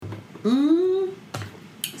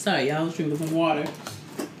Sorry, y'all. I was drinking some water.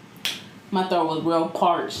 My throat was real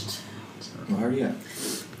parched. Well, hurry up.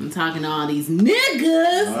 I'm talking to all these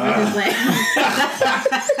niggas.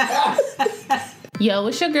 Yo,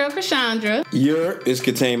 it's your girl, Krishandra. It's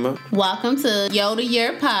Katama. Welcome to Yo to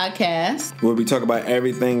Your podcast. Where we talk about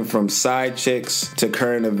everything from side chicks to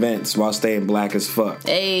current events while staying black as fuck.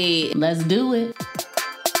 Hey, let's do it.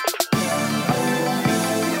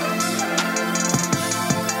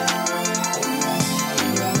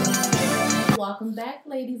 Welcome back,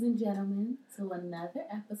 ladies and gentlemen, to another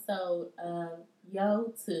episode of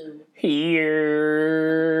Yo to Here.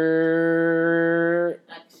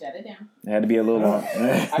 I can shut it down. It had to be a little long.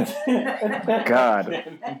 God.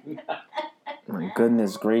 My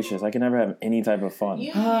goodness gracious. I can never have any type of fun.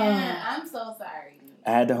 You can. I'm so sorry.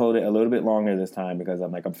 I had to hold it a little bit longer this time because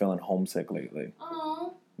I'm feeling homesick lately.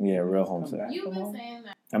 Oh. Yeah, real homesick. You've been saying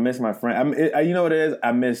that. I miss my friend. You know what it is?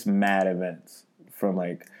 I miss mad events from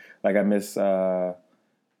like I miss my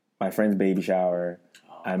friend's baby shower.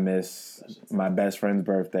 I miss my best friend's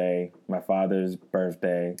birthday, my father's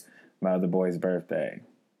birthday, my other boy's birthday,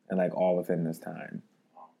 and like all within this time.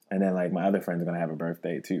 And then like my other friend's gonna have a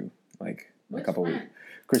birthday too, like a couple weeks.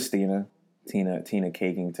 Christina, Tina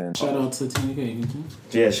Cakington. Shout out to Tina Cakington.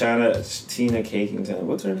 Yeah, shout out to Tina Cakington.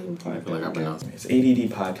 What's her name? I feel like I pronounced it. It's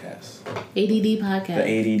ADD Podcast. ADD podcast. The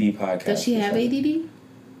ADD Podcast. Does she have ADD?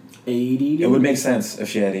 ADD? It would make sense if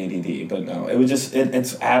she had ADD, but no. It would just,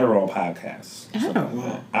 it's Adderall podcasts.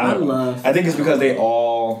 Adderall? I think it's because they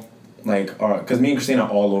all, like, are, because me and Christina are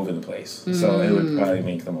all over the place. So it would probably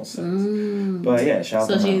make the most sense. But yeah, shout out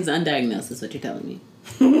to her. So she's undiagnosed, is what you're telling me.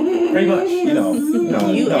 Pretty much, you know.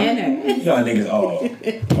 You and her. You know how niggas,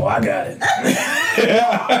 oh, I got it.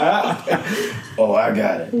 Oh, I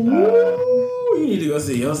got it. You need to go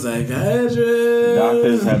see your psychiatrist.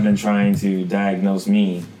 Doctors have been trying to diagnose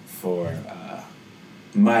me for a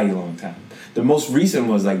mighty long time. The most recent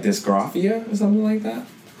was like dysgraphia or something like that.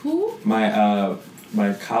 Who? My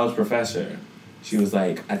college professor, she was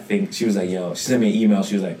like, she sent me an email.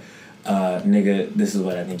 She was like, nigga, this is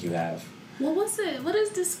what I think you have. Well, what's it? What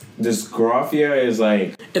is this? Dysgraphia is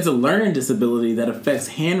like... It's a learning disability that affects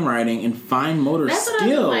handwriting and fine motor skills. That's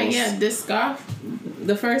what I was like, yeah, dysgraph.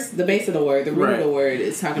 The base of the word, the root of the word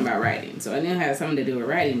is talking about writing. So I knew it had something to do with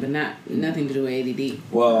writing, but nothing to do with ADD.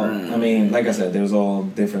 Well, I mean, like I said, there's all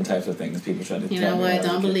different types of things people try to tell me. You know what?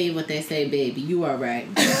 Don't believe what they say, baby. You are right.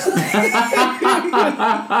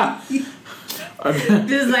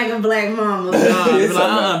 Just like a black mama.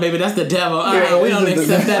 Baby, that's the devil. We don't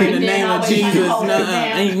accept that in the name of Jesus.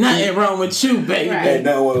 Ain't nothing wrong with you, baby. Ain't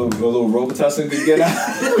nothing with a little Robitussin could get out.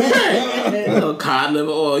 A little cod liver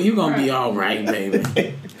oil. You gonna be all right,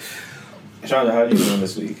 baby. Charlotte, how you doing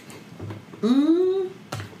this week?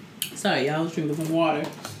 Sorry, y'all. I was drinking some water.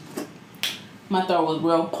 My throat was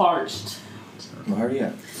real parched. Well, hurry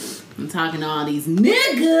up. I'm talking to all these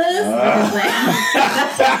niggas.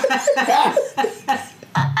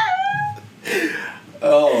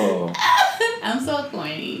 Oh. I'm so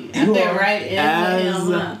corny. I'm there right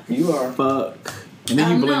in You are. Fuck. And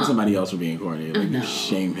then you blame somebody else for being corny. Like, you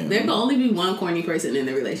shame him. There can only be one corny person in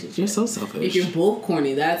the relationship. You're so selfish. If you're both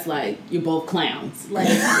corny, that's like you're both clowns. Like,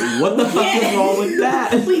 what the fuck is wrong with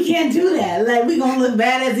that? We can't do that. Like, we gonna look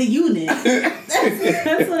bad as a unit.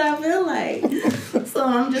 That's what I feel like. So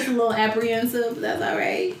I'm just a little apprehensive. That's all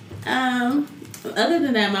right. Other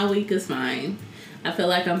than that, my week is fine. I feel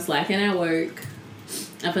like I'm slacking at work.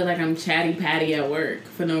 I feel like I'm chatty patty at work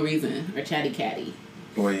for no reason, or chatty catty.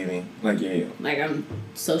 What do you mean? Like I'm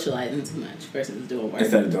socializing too much versus doing work.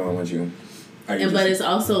 Instead of doing what you... But it's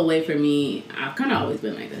also a way for me... I've kind of always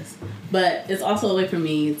been like this. But it's also a way for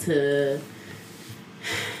me to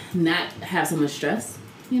not have so much stress,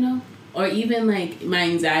 you know? Or even, like, my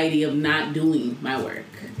anxiety of not doing my work.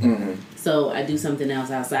 Mm-hmm. So I do something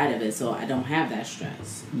else outside of it so I don't have that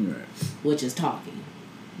stress. Right. Which is talking.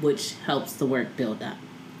 Which helps the work build up.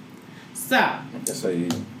 So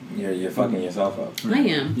you're fucking yourself up. I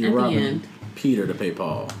am. You're at robbing the end. Peter to pay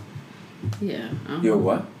Paul. Yeah. You're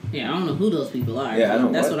what? Yeah, I don't know who those people are. Yeah, I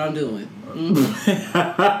don't. That's what I'm doing.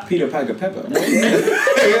 Peter Piper Pepper.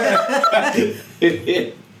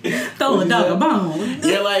 Throw a dog a bone.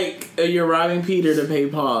 You're robbing Peter to pay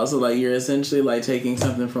Paul. So like you're essentially like taking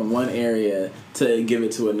something from one area to give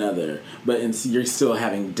it to another, but you're still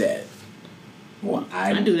having debt. Well,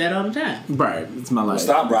 I do that all the time. Right, it's my life.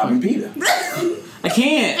 Stop robbing Peter. I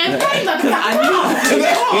can't.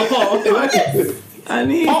 I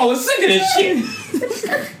need. Paul is sick of this shit.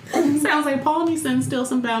 Sounds like Paul needs to instill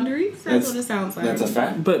some boundaries. That's what it sounds like. That's a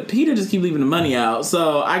fact. But Peter just keep leaving the money out,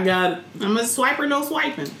 so I'm a swiper, no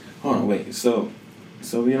swiping. Hold on, wait. So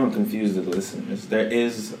So we don't confuse the listeners. There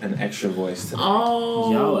is an extra voice today.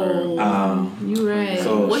 Oh, Y'all are. you right.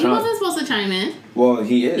 So Well, he Sean- wasn't supposed to chime in. Well,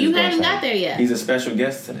 he is. You gonna haven't try. got there yet. He's a special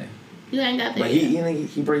guest today. You ain't got there But yet.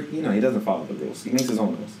 he break. You know, he doesn't follow the rules. He makes his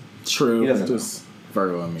own rules. True. He doesn't Just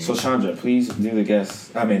Virgo and me. So Chandra, please do the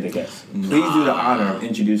guest. Please do the honor of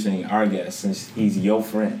introducing our guest since he's your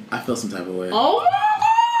friend. I feel some type of way. Oh my God.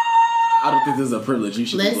 I don't think this is a privilege. You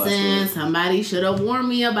should be blessed Listen, with. somebody should have warned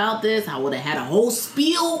me about this. I would have had a whole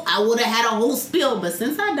spiel. But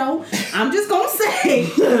since I don't, I'm just gonna say,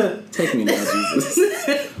 Take me now, Jesus.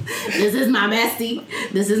 this is my bestie.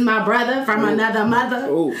 This is my brother from another mother.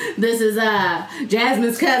 Oh. This is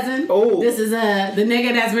Jasmine's cousin. Oh. This is the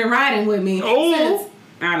nigga that's been riding with me since,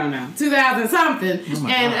 I don't know, 2000 something.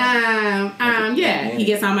 And yeah, he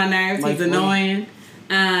gets on my nerves. Like He's annoying.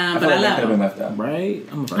 But I that could love have been him. left out. Right?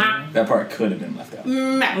 I'm a Virgo. Huh? That part could have been left out.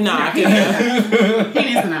 Nah, he needs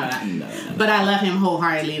to know that. No. But I love him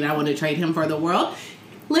wholeheartedly, and I want to trade him for the world.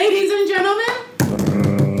 Ladies and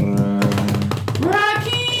gentlemen,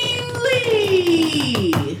 Rakeem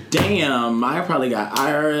Lee. Damn, I probably got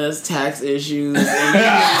IRS tax issues. And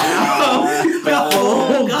the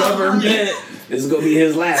whole government. This is gonna be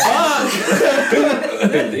his last.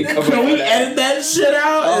 Can we edit that shit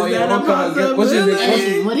out? Oh, Is yeah, that a we'll come and get- what's your possibility?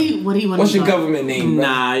 nickname? What do you want? What's your government name, brother?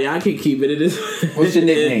 Nah, y'all can keep it. It is. What's your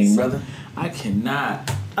nickname, It's- brother? I cannot.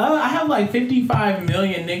 I have like 55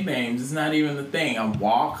 million nicknames. It's not even the thing. I'm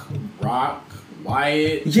Walk, Rock,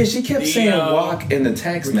 Wyatt. Yeah, she kept saying Theo, walk in the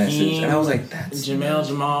text message, and I was like, that's Jamel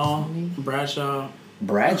Jamal, Bradshaw,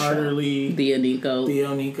 Bradshaw. Carter Lee, Nico.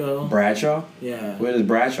 Theo Nico. Bradshaw? Yeah. Where does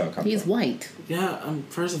Bradshaw come He's from? white. Yeah,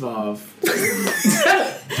 first of all,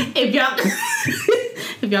 If y'all,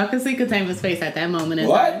 if y'all could see Katame's face at that moment,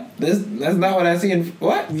 What? That's not what I see in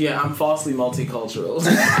what? yeah, I'm falsely multicultural.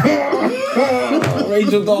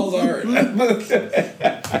 Rachel Dolezal.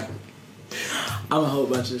 I'm a whole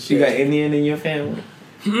bunch of You shit. got Indian in your family?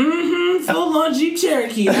 Full on Jeep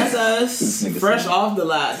Cherokee. That's us. This nigga Fresh said- off the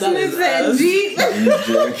lot. That is us. Jeep.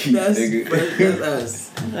 That's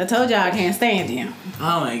us. I told y'all I can't stand him.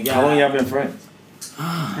 Oh my god. How long y'all been friends?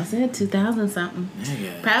 I said 2000 something.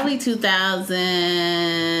 Nigga. Probably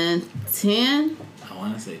 2010. I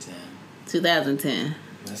want to say 10. 2010.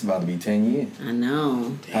 That's about to be 10 years. I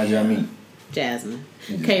know. How'd y'all meet? Jasmine.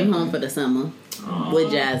 Came home for the summer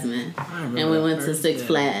with Jasmine. I remember And we that went to first Six day.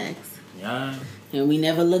 Flags. Yeah. And we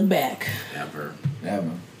never looked back. Ever.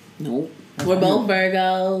 Never. Nope. We're both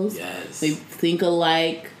Virgos. Yes. We think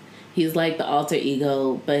alike. He's like the alter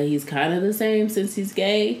ego, but he's kind of the same since he's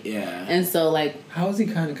gay. Yeah. And so, like, How is he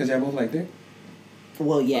kind of? Because y'all both like that?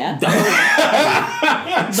 well, yeah.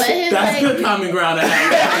 That's But his good like, common ground to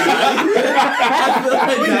have. I feel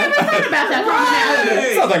like that. what about that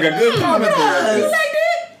commonality? Sounds like a good comment. You liked it?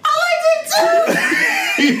 I liked it too.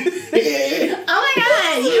 Oh my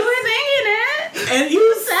god, you were thinking it. And you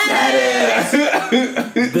said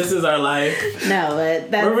it. This is our life. No,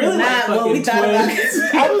 but that's We're really not like what we fucking thought about. twins.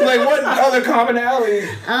 I was like, what other commonalities?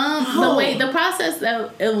 The process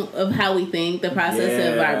of how we think, the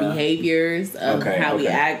process of our Yeah. behaviors, of how we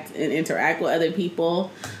okay. act and interact with other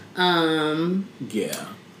people. Yeah.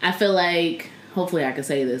 I feel like, hopefully I can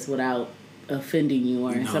say this without offending you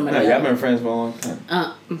or somebody No, y'all else. been friends for a long time.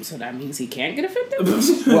 So that means he can't get offended?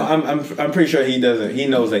 Well, I'm pretty sure he doesn't. He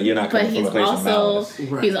knows that you're not But coming from he's a place of also malice.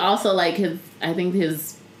 Right. he's also like I think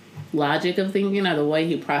his logic of thinking or the way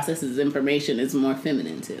he processes information is more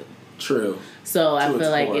feminine too. True. So I To feel its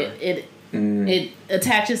like core. it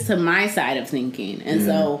attaches to my side of thinking, and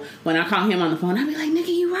so when I call him on the phone, I'll be like, "Nigga,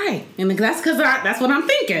 you right," and that's because that's what I'm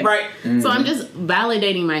thinking. Right. So I'm just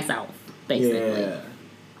validating myself, basically. Yeah.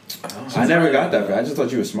 I never got that. I just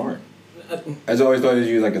thought you were smart. I just always thought that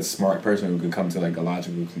you were like a smart person who could come to like a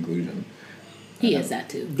logical conclusion. He is that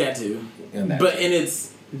too. That too. And that. But and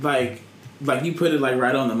it's like you put it like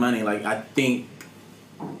right on the money. Like I think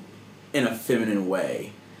in a feminine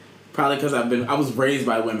way, probably because I was raised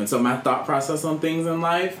by women, so my thought process on things in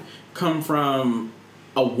life come from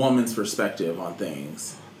a woman's perspective on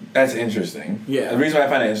things. That's interesting. Yeah. The reason why I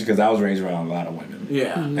find it interesting because I was raised around a lot of women.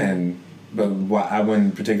 Yeah. But I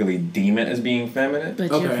wouldn't particularly deem it as being feminine.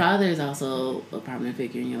 But your Okay. father is also a prominent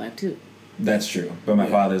figure in your life too. That's true. But my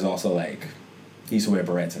father's also like, he used to wear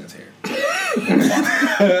barrettes in his hair.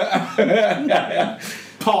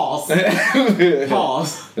 Pause.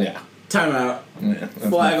 Pause. Yeah. Time out. Yeah, that's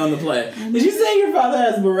Flag on the play. Did you say your father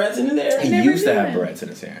has barrettes in his hair? He never used to knew have that. barrettes in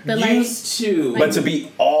his hair. But like, Used to. But to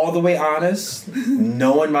be all all the way honest,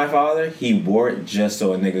 knowing my father, he wore it just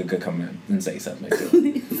so a nigga could come in and say something to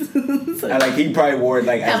him. Like he probably wore it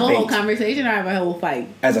like as have a bait. whole conversation or have a whole fight?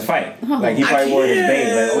 As a fight. Like he probably wore it as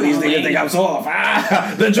bait. Like, oh, these niggas think I'm soft.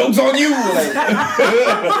 Ah, the joke's on you. Like,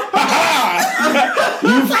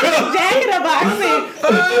 Jacket about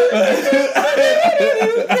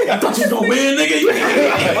thought you was gonna win,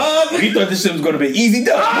 nigga. he thought this shit was gonna be easy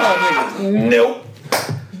done. Nope.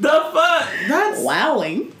 The fuck? That's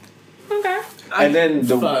wowing. Okay. And then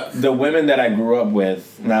the women that I grew up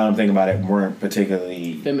with, now I'm thinking about it, weren't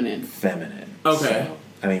particularly Feminine. okay. So,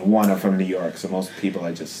 I mean, one are from New York, so most people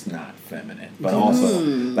are just not feminine. But also,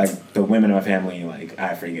 like, the women in my family, like,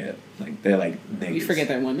 I forget. Like, they're like niggas. You forget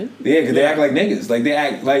they're women? Yeah, because they act like niggas. Like, they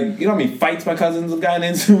act like, you know how many fights my cousins have gotten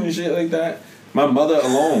into and shit like that? My mother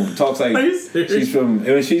alone talks like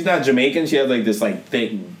she's not Jamaican. She has, like, this, like,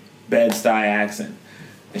 thick Bed-Stuy accent.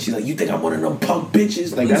 And she's like, you think I'm one of them punk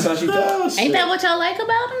bitches? Like, that's how she talks. Ain't that what y'all like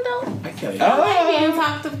about him, though?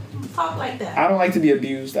 Talk like that. I don't like to be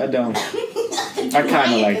abused. I don't. I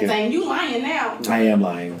kind of like it. You lying now. I am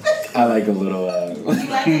lying. I like a little, You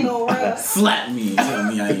like a little rough. Slap me and tell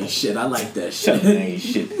me I ain't shit. I like that shit. shut up, I ain't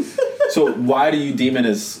shit. So why do you deem it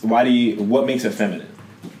as, what makes it feminine?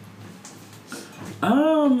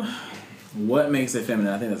 What makes it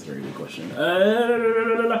feminine? I think that's a very good question.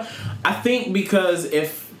 I think because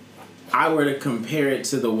if I were to compare it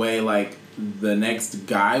to the way like the next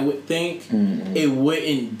guy would think, it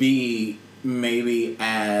wouldn't be maybe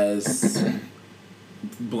as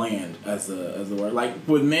bland as the word. Like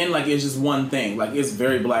with men, like it's just one thing. Like it's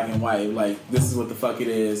very black and white. Like this is what the fuck it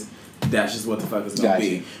is. That's just what the fuck it's gonna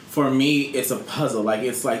be. For me, it's a puzzle. Like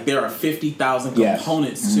it's like there are 50,000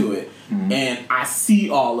 components to it, and I see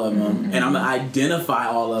all of them, and I'm gonna identify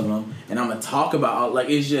all of them, and I'm gonna talk about all. Like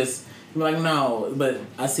it's just I'm like no, but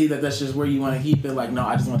I see that that's just where you want to keep it. Like no,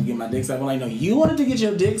 I just want to get my dick sucked. I'm like no, you wanted to get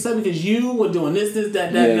your dick sucked because you were doing this,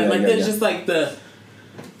 that. Like there's just like the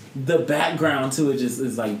background to it just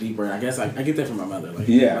is like deeper. I guess I get that from my mother. Like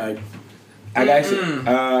like. I actually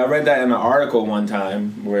I read that in an article one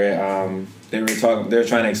time where they were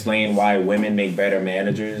trying to explain why women make better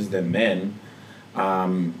managers than men,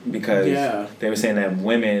 because they were saying that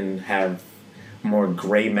women have more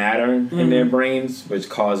gray matter in their brains, which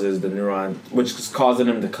causes which is causing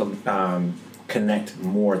them to connect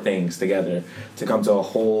more things together to come to a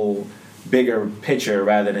whole bigger picture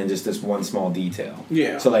rather than just this one small detail.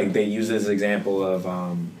 Yeah. So like they use this example of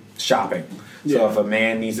shopping. So if a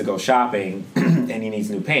man needs to go shopping and he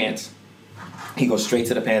needs new pants, he goes straight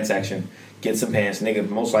to the pants section, gets some pants, nigga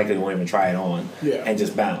most likely won't even try it on, and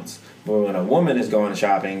just bounce. But when a woman is going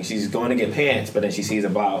shopping, she's going to get pants, but then she sees a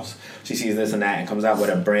blouse, she sees this and that, and comes out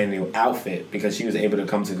with a brand new outfit because she was able to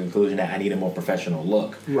come to the conclusion that I need a more professional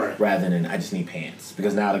look, rather than I just need pants.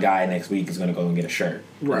 Because now the guy next week is going to go and get a shirt,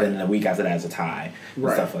 and then the week after that is a tie,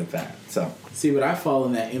 and stuff like that. So see, but I fall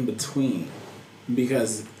in that in between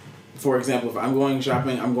because. For example, if I'm going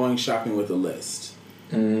shopping with a list.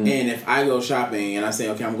 And if I go shopping and I say,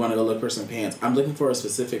 okay, I'm going to go look for some pants, I'm looking for a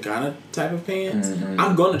specific kind of type of pants.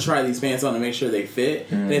 I'm going to try these pants on to make sure they fit.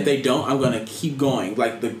 And if they don't, I'm going to keep going.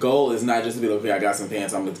 Like, the goal is not just to be like, okay, I got some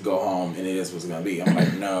pants, I'm going to go home and it is what's going to be. I'm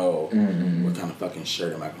like, no, what kind of fucking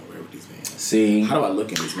shirt am I going to wear with these pants? See? How do I look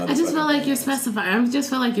in these motherfuckers? I just feel like you're specifying. I just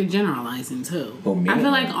feel like you're generalizing, too. I feel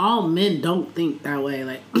like all men don't think that way.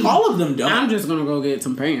 Like all of them don't. I'm just going to go get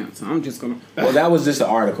some pants. I'm just going to... Well, that was just the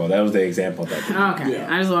article. That was the example. Okay. Yeah.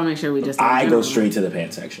 I just want to make sure we just... I go straight to the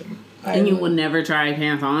pants section. And you would never try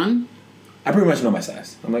pants on? I pretty much know my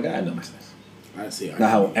size. I'm like, I know my size. I see.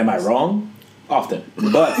 Now, am I wrong? Often.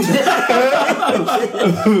 But...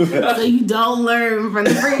 So you don't learn from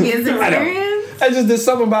the previous experience? I just, there's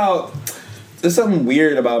something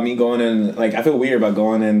weird about me going in, like, I feel weird about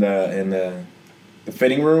going in the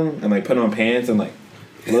fitting room and, like, putting on pants and, like,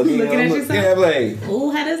 looking at yourself? Yeah, I'm like...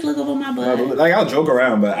 Ooh, how does look up on my butt? Like, I'll joke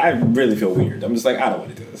around, but I really feel weird. I'm just like, I don't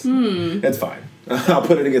want to do this. It's fine. I'll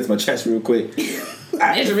put it against my chest real quick.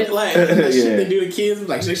 Measurement, like that shit they do to kids,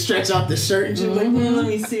 like they stretch out the shirt and shit. Like, let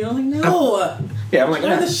me see. I'm like, no. Yeah, I'm like,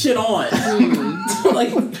 put this shit on.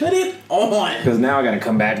 Like, put it on. Because now I got to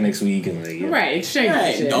come back next week and like,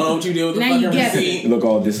 exchange shit. Don't know what you did with the now fucking you get receipt. Look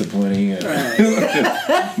all disappointing.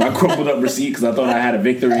 My crumpled up receipt because I thought I had a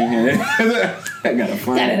victory. I gotta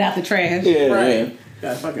find got it out the trash. Yeah.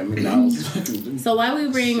 Got fucking McDonald's. So why we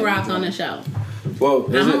bring Rock on the show? Well,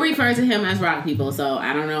 I'm gonna refer to him as Rock, people. So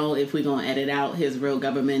I don't know if we're gonna edit out his real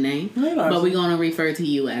government name, but we're gonna refer to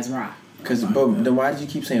you as Rock. Because, then why did you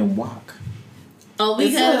keep saying walk? Oh,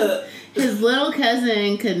 because his little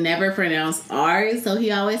cousin could never pronounce R's, so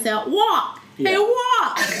he always said walk. Hey,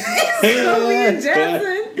 walk. It's Sylvia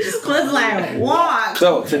Jackson. Was like, walk.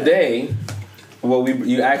 So today,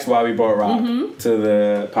 you asked why we brought Rock to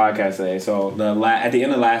the podcast today. So at the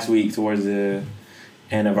end of last week, towards the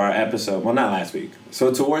end of our episode, well, not last week.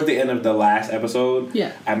 So towards the end of the last episode,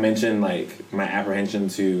 I mentioned like my apprehension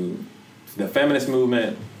to the feminist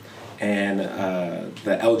movement and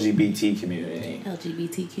the LGBT community.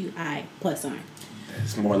 LGBTQI plus sign.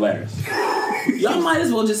 It's more letters. Y'all might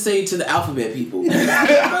as well just say to the alphabet people. By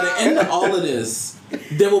the end of all of this,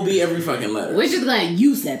 there will be every fucking letter. We're just glad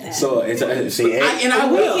you said that. So it's see, and I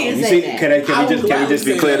will. We can't you say see, that. can we just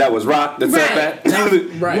be clear that was Rock that said that?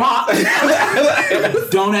 Right.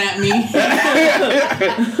 Don't at me.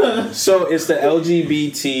 So it's the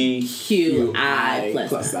LGBTQI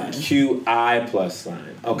plus sign. QI plus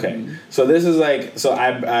sign. Okay. So this is like, so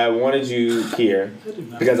I wanted you here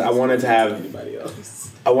because I wanted to have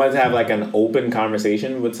like an open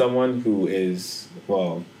conversation with someone who is,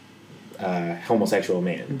 well, homosexual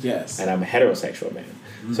man. Yes. And I'm a heterosexual man.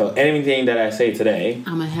 So anything that I say today,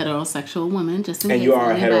 I'm a heterosexual woman, just in case and you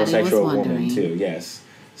are a anybody heterosexual was wondering. woman too. Yes.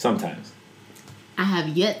 Sometimes. I have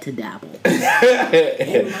yet to dabble.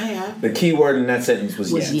 The key word in that sentence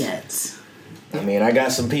was yet. I mean, I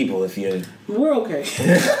got some people if you... We're okay.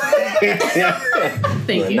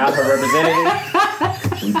 Thank you. Not her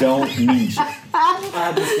representative. We don't need you. I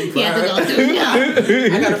have to speak for You have to her. go through,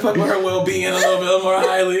 I gotta fuck with her well-being a little bit more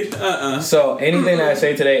highly. So anything that I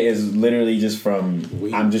say today is literally just from...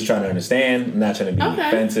 I'm just trying to understand. I'm not trying to be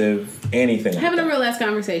offensive. Anything like Having that. a real ass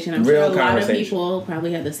conversation. I'm Real sure a lot of conversation. people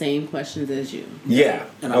probably have the same questions as you. Yeah.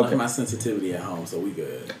 And I like my sensitivity at home, so we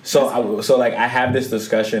good. So I have this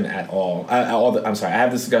discussion I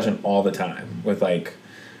have this discussion all the time with like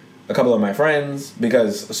a couple of my friends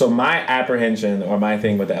because my apprehension or my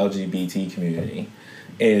thing with the LGBT community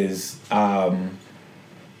is I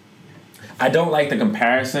don't like the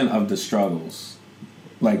comparison of the struggles.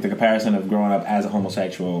 Like the comparison of growing up as a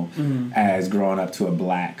homosexual as growing up to a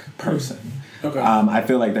black person. Okay. I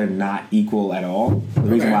feel like they're not equal at all. The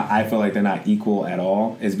reason why I feel like they're not equal at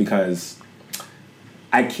all is because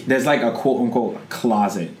there's like a quote unquote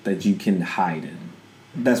closet that you can hide in.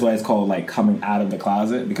 That's why it's called like coming out of the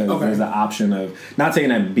closet because there's the option of not saying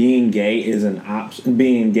that being gay is an option.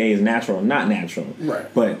 Being gay is natural, not natural. Right.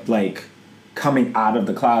 But like coming out of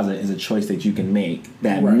the closet is a choice that you can make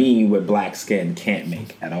that me with black skin can't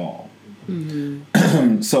make at all.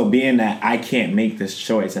 So being that I can't make this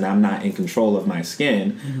choice and I'm not in control of my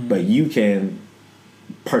skin, but you can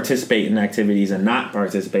participate in activities and not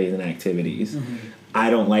participate in activities. I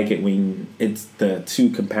don't like it when it's the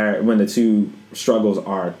two struggles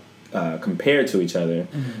are compared to each other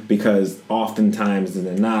because oftentimes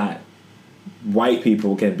they're not. White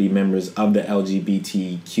people can be members of the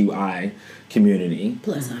LGBTQI community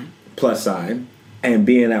plus sign, and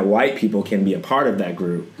being that white people can be a part of that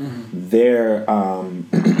group, their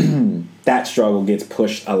that struggle gets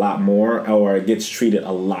pushed a lot more or it gets treated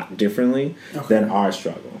a lot differently than our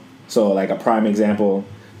struggle. So like a prime example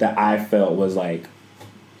that I felt was like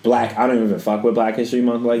I don't even fuck with Black History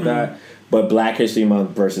Month like that, but Black History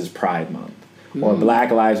Month versus Pride Month or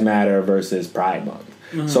Black Lives Matter versus Pride Month.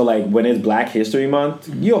 So like when it's Black History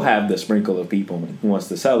Month, you'll have the sprinkle of people who wants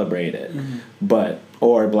to celebrate it,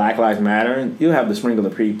 or Black Lives Matter, you'll have the sprinkle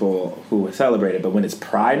of people who celebrate it. But when it's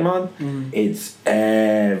Pride Month, it's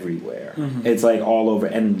everywhere. It's like all over,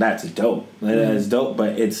 and that's dope. That's dope.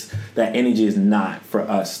 But it's that energy is not for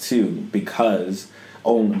us too because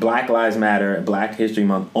Black Lives Matter, Black History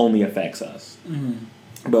Month only affects us.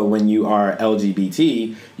 But when you are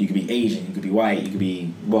LGBT, you could be Asian, you could be white, you could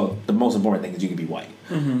be, well, the most important thing is you could be white.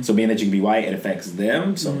 So being that you can be white, it affects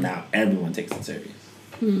them, so now everyone takes it serious.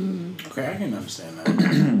 Okay, I can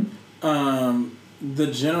understand that. The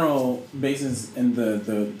general basis and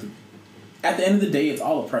the at the end of the day, it's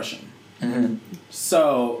all oppression.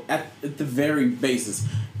 So at the very basis,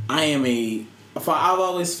 I've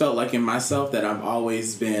always felt like in myself that I've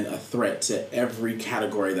always been a threat to every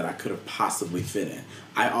category that I could have possibly fit in.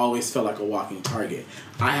 I always felt like a walking target.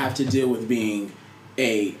 I have to deal with being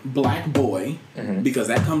a black boy because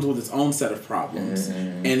that comes with its own set of problems.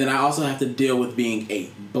 And then I also have to deal with being a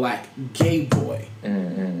black gay boy.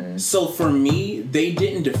 So for me, they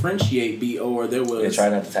didn't differentiate there was... They try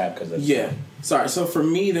not to tap because of... Yeah. Sorry. So for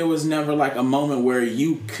me, there was never like a moment where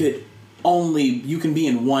you can be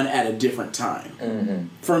in one at a different time.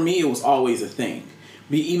 For me, it was always a thing.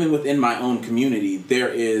 Even within my own community, there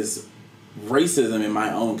is racism in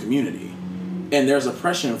my own community. And there's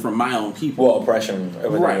oppression from my own people. Well, oppression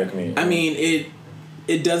within your community. I mean,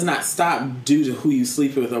 it does not stop due to who you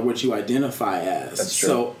sleep with or what you identify as. That's true.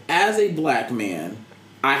 So as a black man,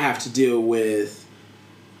 I have to deal with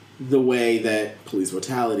the way that police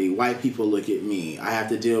brutality, white people look at me. I have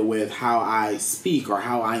to deal with how I speak or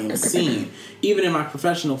how I am seen, even in my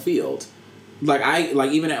professional field.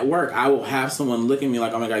 Like even at work, I will have someone look at me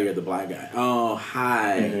like, "Oh my God, you're the black guy. Oh,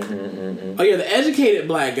 hi. Oh, you're the educated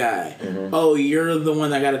black guy. Oh, you're the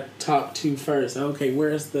one I got to talk to first. Okay,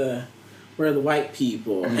 where are the white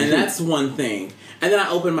people?" And that's one thing. And then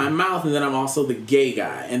I open my mouth, and then I'm also the gay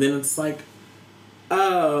guy, and then it's like,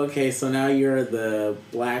 oh, okay, so now you're the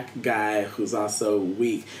black guy who's also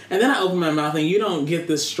weak. And then I open my mouth, and you don't get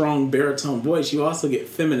this strong baritone voice. You also get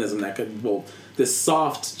feminism this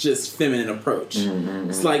soft, just feminine approach.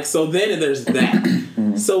 It's like, so then there's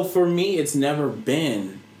that. So for me, it's never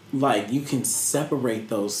been like you can separate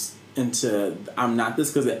those into I'm not this,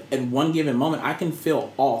 because at one given moment, I can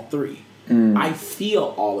feel all three. I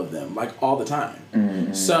feel all of them, like, all the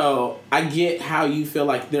time. So I get how you feel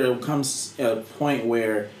like there comes a point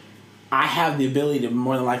where I have the ability to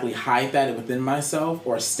more than likely hide that within myself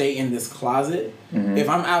or stay in this closet. If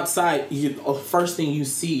I'm outside, the first thing you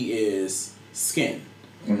see is skin.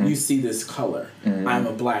 You see this color. I'm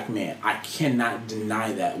a black man. I cannot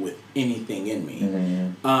deny that with anything in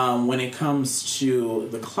me. When it comes to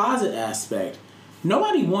the closet aspect,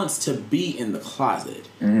 nobody wants to be in the closet.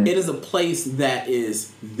 It is a place that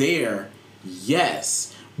is there,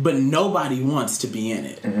 yes, but nobody wants to be in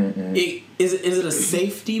it. Is it a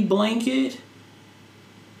safety blanket?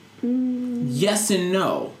 Yes and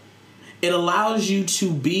no. It allows you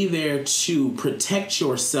to be there to protect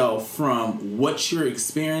yourself from what you're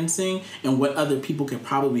experiencing and what other people can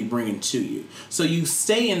probably bring into you. So you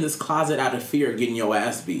stay in this closet out of fear of getting your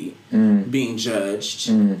ass beat, being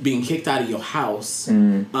judged, being kicked out of your house,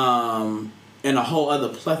 and a whole other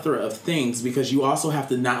plethora of things, because you also have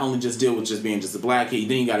to not only just deal with just being just a black kid,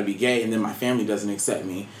 then you got to be gay, and then my family doesn't accept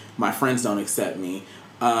me, my friends don't accept me.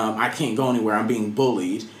 I can't go anywhere. I'm being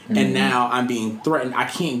bullied. And now I'm being threatened. I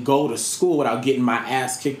can't go to school without getting my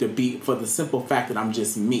ass kicked or beat for the simple fact that I'm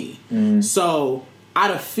just me. So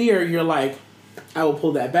out of fear, you're like, I will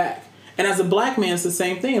pull that back. And as a black man, it's the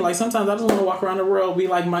same thing. Like, sometimes I just want to walk around the world, be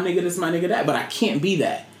like, my nigga this, my nigga that. But I can't be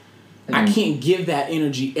that. I can't give that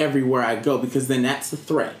energy everywhere I go, because then that's a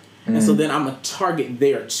threat. And so then I'm a target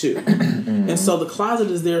there too. And so the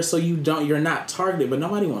closet is there so you're not targeted, but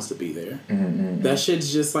nobody wants to be there. That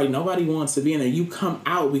shit's just like, nobody wants to be in there. You come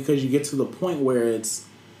out because you get to the point where it's,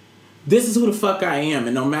 this is who the fuck I am,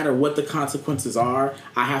 and no matter what the consequences are,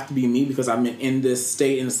 I have to be me because I'm in this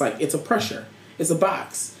state, and it's like, it's a pressure. It's a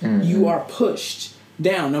box. You are pushed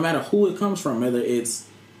down no matter who it comes from, whether it's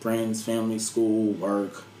friends, family, school,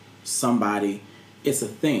 work, somebody. It's a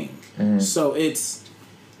thing. So it's,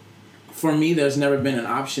 for me, there's never been an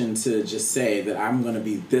option to just say that I'm going to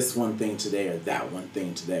be this one thing today or that one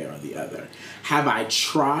thing today or the other. Have I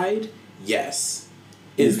tried? Yes.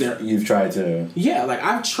 You've tried to... Yeah, like,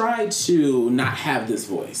 I've tried to not have this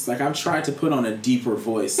voice. Like, I've tried to put on a deeper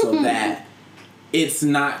voice so that it's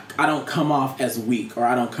not... I don't come off as weak, or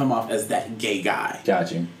I don't come off as that gay guy.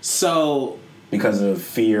 Got you. So... Because of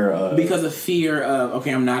fear of,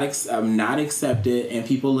 okay, I'm not accepted, and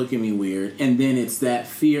people look at me weird, and then it's that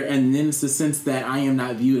fear, and then it's the sense that I am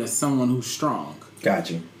not viewed as someone who's strong. Got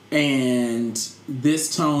you. And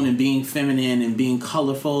this tone and being feminine and being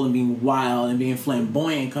colorful and being wild and being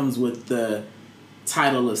flamboyant comes with the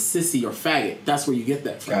title of sissy or faggot. That's where you get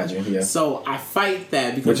that from. Got you. Yeah. So I fight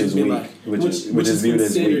that because which is weak. Like, which is viewed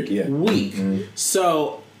as weak. Yeah. Weak.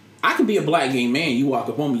 So. I can be a black gay man. You walk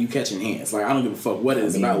up on me, you catching hands. Like, I don't give a fuck what it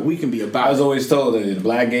is about. We can be about. I was always told that the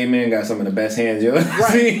black gay man got some of the best hands you'll ever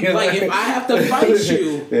see. Like, if I have to fight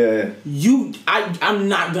you, I'm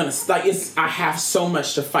not gonna. Like, I have so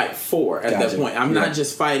much to fight for at that point. I'm not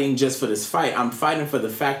just fighting just for this fight. I'm fighting for the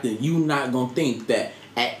fact that you not gonna think that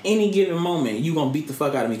at any given moment you gonna beat the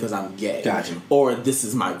fuck out of me because I'm gay. Got you. Or this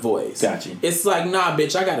is my voice. Got you. It's like, nah,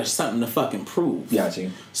 bitch, I got something to fucking prove. Got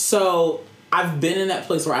you. So. I've been in that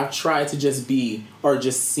place where I've tried to just be, or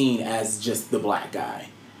just seen as just the black guy.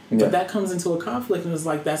 Yeah. But that comes into a conflict, and it's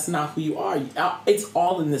like, that's not who you are. It's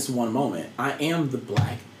all in this one moment. I am the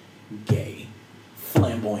black, gay,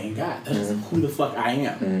 flamboyant guy. That is who the fuck I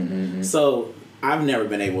am. So I've never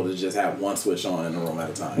been able to just have one switch on in a room at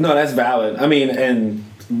a time. No, that's valid. I mean, and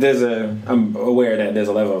I'm aware that there's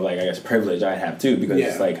a level of, like, I guess, privilege I have too, because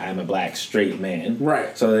it's like, I'm a black straight man.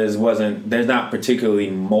 Right. So there's not particularly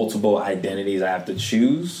multiple identities I have to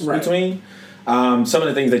choose between. Some of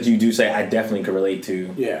the things that you do say, I definitely could relate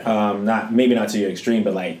to. Yeah. Maybe not to your extreme,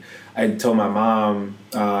 but, like, I told my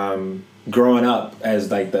mom, growing up as,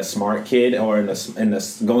 like, the smart kid, or in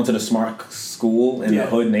the going to the smart school in the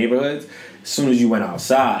hood neighborhoods, as soon as you went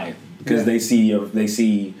outside, because they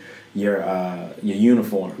see your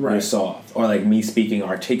uniform, Right. you're soft, or like me speaking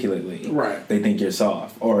articulately, Right. they think you're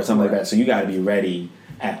soft, or something like Right. that. So you got to be ready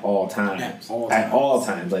at all times. At all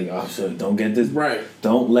times, like, oh, so don't get this. Right.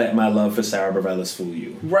 Don't let my love for Sarah Bareilles fool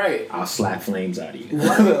you. Right. I'll slap flames out of you.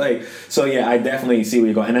 Like, so yeah, I definitely see where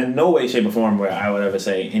you're going, and in no way, shape, or form where I would ever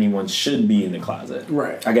say anyone should be in the closet.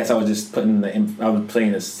 Right. I guess I was just I was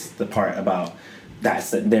playing the part about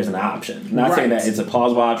there's an option. Not saying that it's a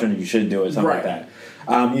plausible option and you should do it, something like that.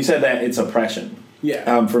 You said that it's oppression.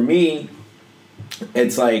 Yeah. For me,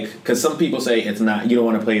 it's like, because some people say it's not. You don't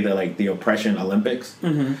want to play the oppression Olympics.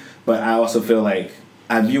 Mm-hmm. But I also feel like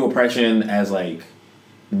I view oppression as like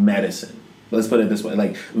medicine. Let's put it this way: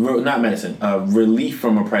 like not medicine, relief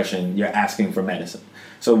from oppression. You're asking for medicine.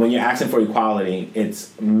 So when you're asking for equality,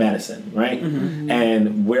 it's medicine, right? Mm-hmm.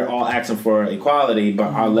 And we're all asking for equality,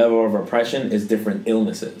 but our level of oppression is different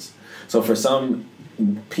illnesses. So for some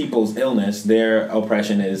people's illness, their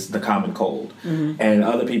oppression is the common cold, and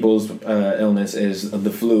other people's illness is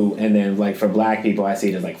the flu, and then like for black people, I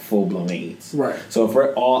see it as like full blown AIDS. Right. So if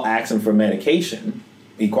we're all asking for medication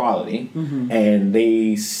equality, and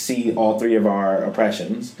they see all three of our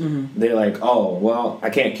oppressions, they're like, oh well, I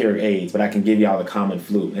can't cure AIDS, but I can give y'all the common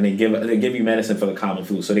flu, and they give you medicine for the common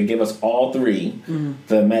flu. So they give us all three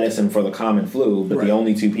the medicine for the common flu, but the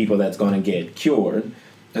only two people that's going to get cured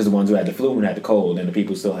is the ones who had the flu and had the cold, and the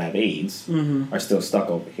people who still have AIDS are still stuck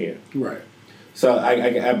over here. Right. So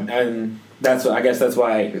and that's I guess that's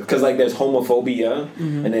why, because like there's homophobia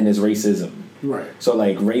and then there's racism. Right. So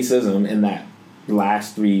like racism in that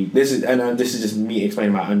last three. This is just me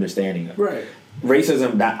explaining my understanding of it. Right.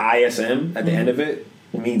 Racism. That ISM at the end of it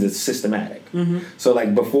means it's systematic. So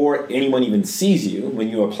like before anyone even sees you, when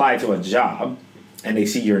you apply to a job and they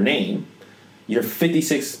see your name, you're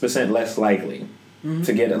 56% less likely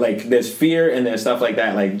to get it. Like there's fear and there's stuff like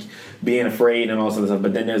that, like being afraid and all sorts of stuff,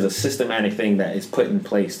 but then there's a systematic thing that is put in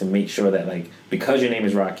place to make sure that like because your name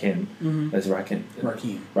is Rakim, that's Rakim's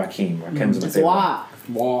my It's favorite.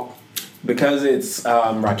 Walk. Because it's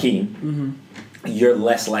Rakim, you're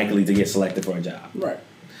less likely to get selected for a job. Right.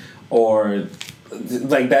 Or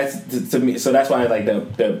like that's to me. So that's why like the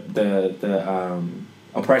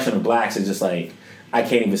oppression of blacks is just like I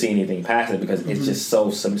can't even see anything past it because it's just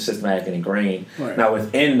so systematic and ingrained. Right. Now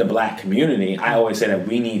within the black community, I always say that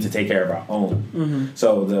we need to take care of our own.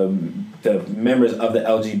 So the members of the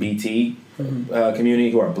LGBT community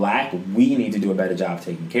who are black, we need to do a better job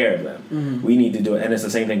taking care of them. We need to do it, and it's the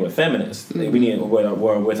same thing with feminists. We need with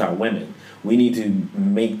our women. We need to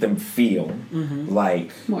make them feel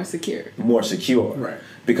like more secure. Right.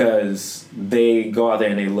 Because they go out there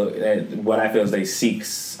and they look at what I feel is they seek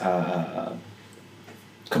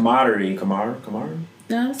camaraderie. No,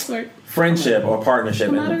 that's work. Friendship or partnership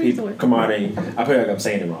and the people camaraderie. I feel like I'm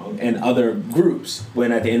saying it wrong. And other groups,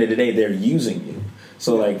 when at the end of the day they're using you.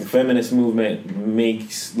 So like the feminist movement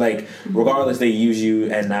makes like regardless they use you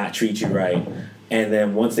and not treat you right, and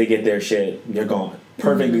then once they get their shit, you're gone.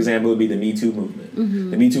 Perfect example would be the Me Too movement.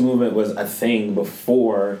 The Me Too movement was a thing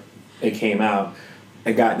before it came out.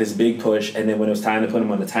 It got this big push, and then when it was time to put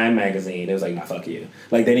them on the Time magazine, it was like, nah, fuck you.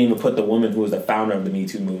 Like, they didn't even put the woman who was the founder of the Me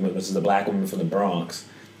Too movement, which is the black woman from the Bronx,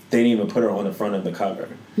 they didn't even put her on the front of the cover.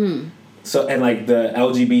 So, and like the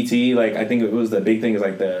LGBT, like, I think it was the big thing is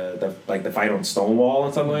like the fight on Stonewall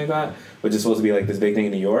and something like that, which is supposed to be like this big thing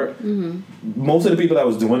in New York. Most of the people that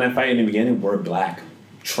was doing that fight in the beginning were black,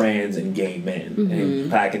 trans, and gay men, and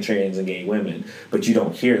black and trans and gay women, but you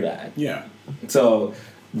don't hear that. Yeah. So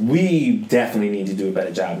we definitely need to do a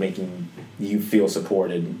better job making you feel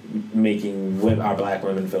supported, making our black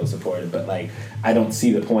women feel supported. But like, I don't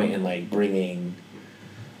see the point in like bringing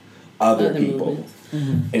other people.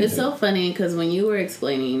 It's so funny because when you were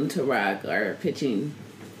explaining to Rock or pitching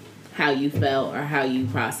how you felt or how you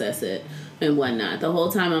process it and whatnot, the whole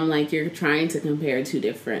time I'm like, you're trying to compare two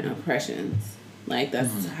different oppressions. Like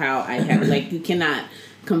that's how I have like you cannot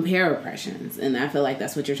compare oppressions, and I feel like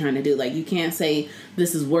that's what you're trying to do. Like you can't say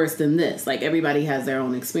this is worse than this. Like everybody has their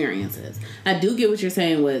own experiences. I do get what you're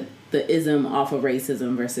saying with the ism off of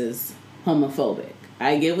racism versus homophobic.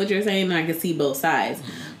 I get what you're saying and I can see both sides.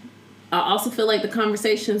 I also feel like the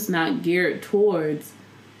conversation's not geared towards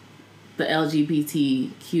the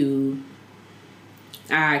LGBTQ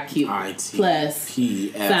IQ plus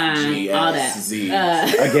P, F, sign, G, all S, that. Z.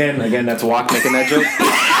 Again, that's Walk making that joke.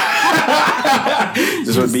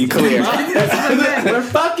 Just would be clear. We're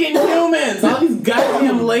fucking humans. All these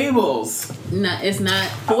goddamn labels. No, it's not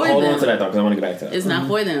for Hold them. on to that thought because I want to get back to that. It's not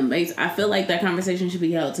for them. I feel like that conversation should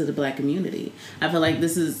be held to the black community. I feel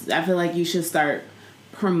like you should start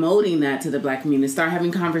promoting that to the Black community. Start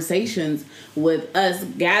having conversations with us,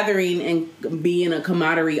 gathering and being a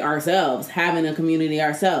camaraderie ourselves, having a community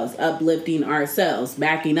ourselves, uplifting ourselves,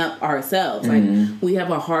 backing up ourselves. Like, we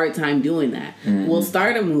have a hard time doing that. We'll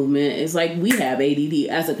start a movement. It's like we have ADD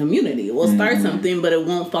as a community. We'll start something, but it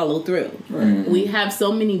won't follow through. We have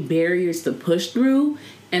so many barriers to push through,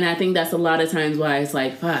 and I think that's a lot of times why it's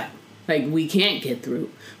like, fuck, like we can't get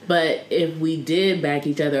through. But if we did back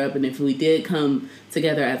each other up and if we did come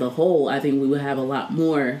together as a whole, I think we would have a lot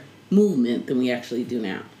more movement than we actually do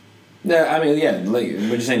now. Yeah, I mean, yeah, like what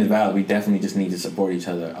you're saying is valid. We definitely just need to support each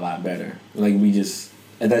other a lot better. Like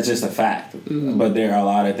that's just a fact. But there are a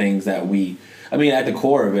lot of things that at the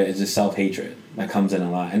core of it is just self-hatred that comes in a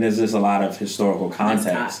lot. And there's just a lot of historical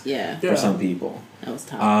context for some people. That was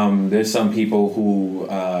tough. There's some people who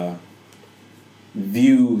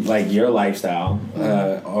view like your lifestyle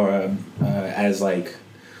or as like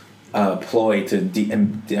a ploy to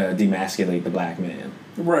demasculate the Black man.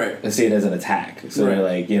 Right. Let's see it as an attack. So they're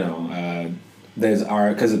like,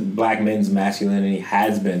 because Black men's masculinity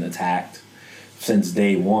has been attacked since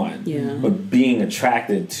day one. Yeah. But being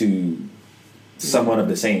attracted to someone of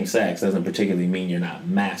the same sex doesn't particularly mean you're not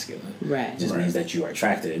masculine. Right. It just means that you are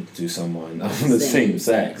attracted to someone of the same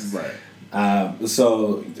sex. Right.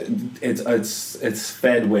 So it's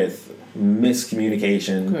fed with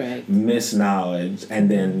miscommunication, correct, misknowledge, and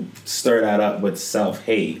then stir that up with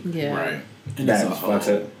self-hate. Yeah. Right. And that it's a whole fucks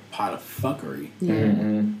it. pot of fuckery. Yeah.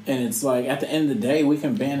 And it's like, at the end of the day, we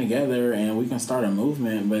can band together and we can start a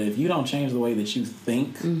movement, but if you don't change the way that you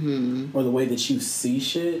think or the way that you see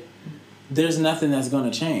shit, there's nothing that's going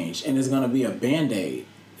to change. And it's going to be a Band-Aid.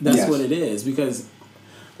 That's what it is. Because,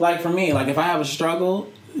 like, for me, like, if I have a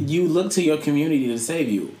struggle, you look to your community to save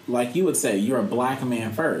you. Like you would say, you're a Black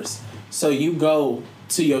man first. So you go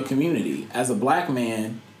to your community. As a Black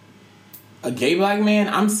man, a gay Black man,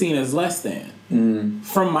 I'm seen as less than.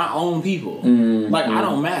 From my own people. Like, I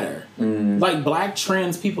don't matter. Like, Black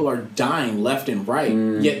trans people are dying left and right,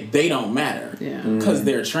 yet they don't matter. Because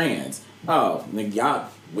they're trans. Oh, nigga, y'all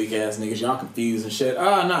weak ass niggas, y'all confused and shit.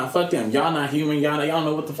 Oh, nah, fuck them. Y'all not human. Y'all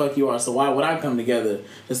know what the fuck you are. So why would I come together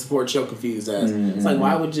to support your confused ass? It's like,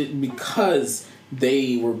 why would you? Because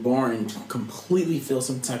they were born to completely feel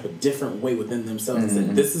some type of different way within themselves.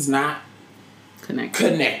 And this is not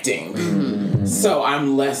connecting. So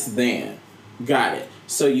I'm less than. Got it.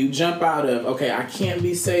 So you jump out of, okay, I can't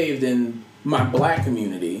be saved in my Black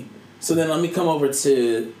community. So then let me come over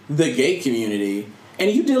to the gay community.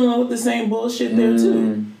 And you dealing with the same bullshit there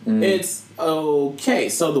too. It's okay.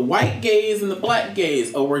 So the white gays and the Black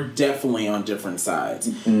gays, we're definitely on different sides.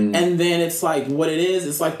 And then it's like, what it is,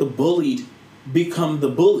 it's like the bullied become the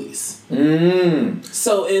bullies.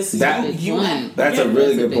 So it's that's a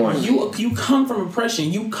really good point. You come from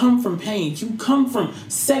oppression, you come from pain, you come from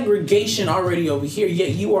segregation already over here,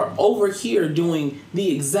 yet you are over here doing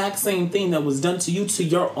the exact same thing that was done to you to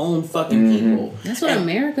your own fucking people. That's what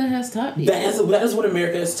America has taught you. That is what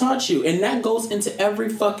America has taught you, and that goes into every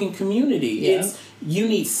fucking community. It's you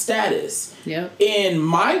need status. In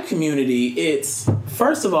my community, it's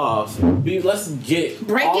first of all, let's get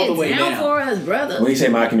break all it the way down for us, brother. When you say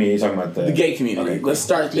my community, you're talking about the gay community. Okay, let's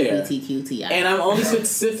start there. LGBTQTI. And I'm only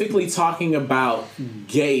specifically talking about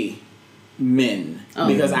gay men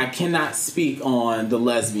because I cannot speak on the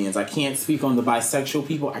lesbians. I can't speak on the bisexual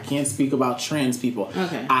people. I can't speak about trans people.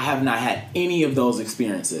 Okay. I have not had any of those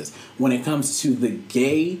experiences. When it comes to the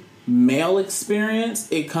gay male experience,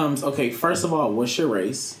 it comes, okay, first of all, what's your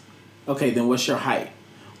race? Okay, then what's your height?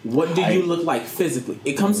 What do you look like physically?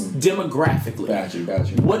 It comes demographically. Got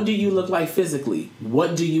you. What do you look like physically?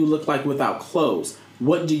 What do you look like without clothes?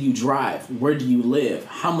 What do you drive? Where do you live?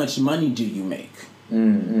 How much money do you make?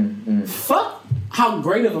 Fuck how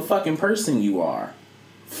great of a fucking person you are.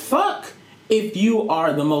 Fuck if you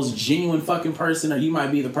are the most genuine fucking person or you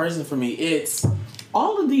might be the person for me. It's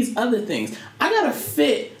all of these other things. I gotta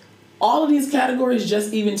fit all of these categories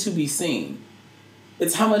just even to be seen.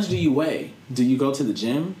 It's how much do you weigh? Do you go to the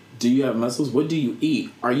gym? Do you have muscles? What do you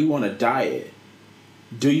eat? Are you on a diet?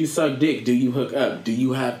 Do you suck dick? Do you hook up? Do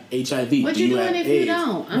you have HIV? What do you you doing have if AIDS? you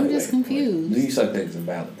don't? I'm just confused. Do you suck dick is a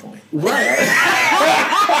valid point. Right. Is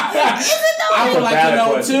it though? I would like to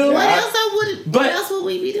know question. too. What else would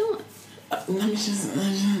we be doing? Let me just,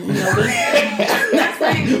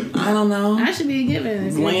 I don't know. I should be given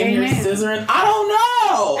as a Laying gay here man. scissoring. I don't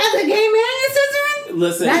know. As a gay man, you're scissoring?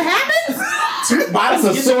 Listen. That happens? Bodies That's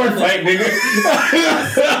a get sword together. fight, nigga.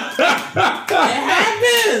 It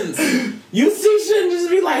happens. You see shit and just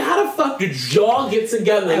be like, how the fuck did y'all get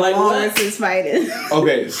together? Like, what? is fighting.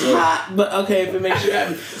 Okay, so But okay, if it makes you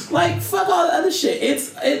happy. Like, fuck all the other shit.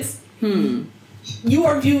 It's you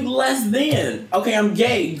are viewed less than. Okay, I'm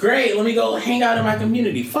gay. Great. Let me go hang out in my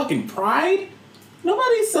community. Fucking pride?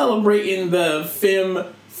 Nobody's celebrating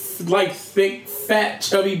the like thick, fat,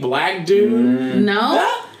 chubby black dude.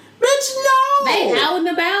 No. Bitch, no. They out and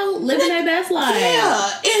about living their best life.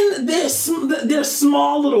 Yeah, in their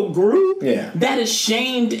small little group that is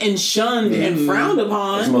shamed and shunned and frowned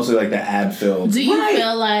upon. It's mostly like the ab filled. Do you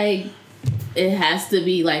feel like it has to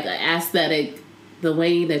be like an aesthetic, the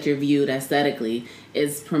way that you're viewed aesthetically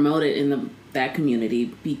is promoted in that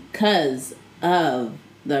community because of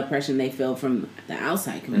the oppression they feel from the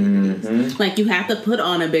outside communities? Like, you have to put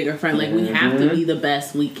on a bigger front. Like, we have to be the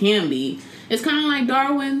best we can be. It's kind of like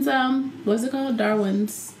Darwin's, what's it called?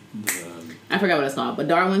 Darwin's, I forgot what it's called, but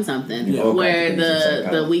Darwin something, where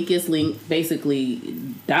the weakest link basically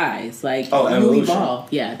dies. Like, you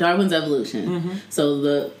evolve. Yeah, Darwin's evolution.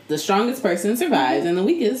 So the strongest person survives and the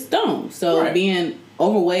weakest don't. So being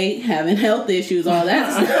overweight, having health issues, all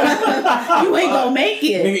that stuff, you ain't gonna make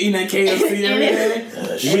it. Nigga eating that KFC every day.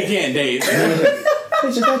 We can't date.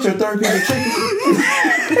 Is that your third piece of chicken?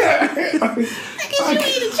 You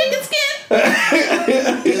eat a chicken skin?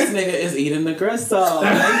 This nigga is eating the crystal.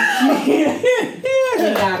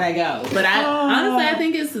 You gotta go. But honestly, I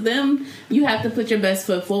think it's them. You have to put your best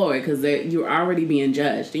foot forward because you're already being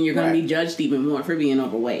judged, and you're going to be judged even more for being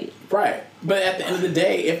overweight. Right. But at the end of the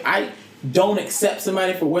day, if I don't accept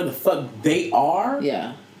somebody for where the fuck they are,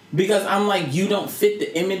 because I'm like, you don't fit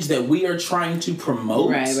the image that we are trying to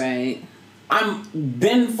promote. Right. I'm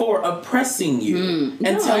then for oppressing you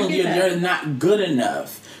and telling you you're not good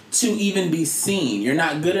enough to even be seen. You're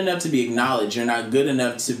not good enough to be acknowledged. You're not good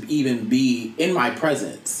enough to even be in my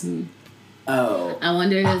presence. Oh. I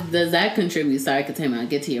wonder, does that contribute? Sorry, Katama, I'll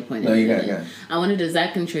get to your point. No, you got it. I wonder, does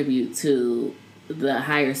that contribute to the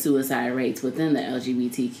higher suicide rates within the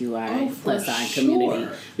LGBTQI plus side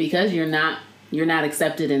community? Because you're not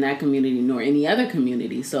accepted in that community nor any other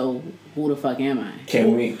community. So who the fuck am I?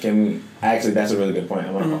 Can we? Actually, that's a really good point.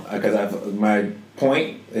 I want because my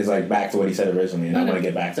point is like back to what he said originally, and I want to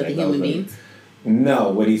get back to the human beings. No,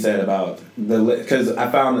 what he said about because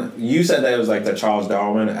I found you said that it was like the Charles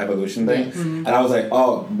Darwin evolution thing, and I was like,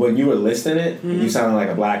 oh, when you were listing it, you sounded like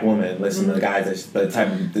a black woman listening to the guys the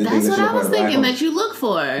type of that's what I was thinking that you look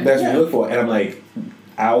for. That's what you look for, and I'm like,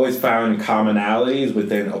 I always found commonalities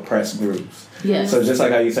within oppressed groups. Yes. So just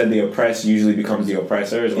like how you said, the oppressed usually becomes the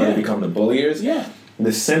oppressors, or they become the bulliers. Yeah.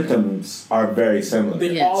 The symptoms are very similar.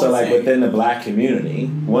 Yeah. So like within the black community,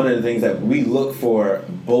 one of the things that we look for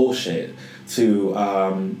bullshit to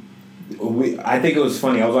I think it was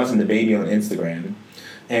funny. I was watching the baby on Instagram,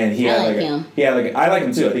 and he had I like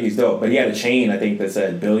him too. I think he's dope. But he had a chain I think that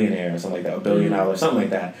said billionaire or something like that, $1 billion or something like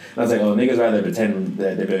that. And I was like, oh, niggas rather pretend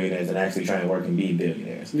that they're billionaires than actually try and work and be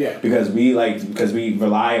billionaires. Yeah. Because we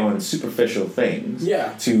rely on superficial things.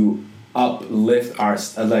 Yeah. To uplift our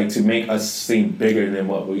to make us seem bigger than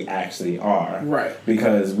what we actually are, right?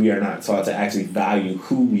 Because we are not taught to actually value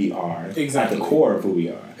who we are at the core of who we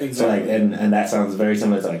are. Exactly. So like, and that sounds very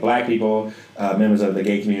similar to like black people, members of the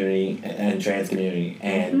gay community and trans community,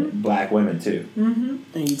 and black women too.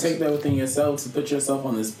 And you take that within yourself to put yourself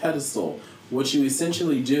on this pedestal. What you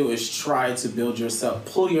essentially do is try to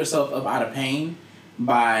pull yourself up out of pain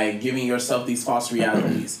by giving yourself these false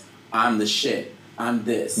realities. I'm the shit. I'm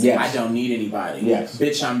this. Yes. I don't need anybody. Yes.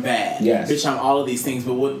 Bitch, I'm bad. Yes. Bitch, I'm all of these things.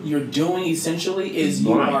 But what you're doing essentially is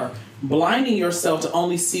you are blinding yourself to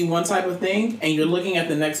only see one type of thing, and you're looking at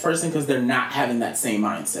the next person because they're not having that same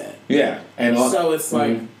mindset. Yeah. And so it's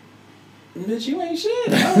like, bitch, you ain't shit.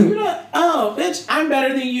 Oh, you not. Oh, bitch, I'm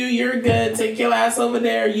better than you. You're good. Take your ass over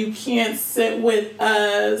there. You can't sit with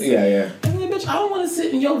us. Yeah. I mean, bitch, I don't want to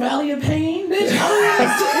sit in your valley of pain, bitch. I don't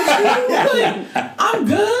want to sit with you. I'm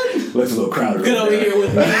good. Looks a little crowded. Good over here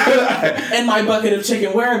with me and my bucket of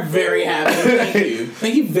chicken. We're very happy. Thank you.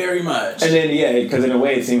 Thank you very much. And then, because in a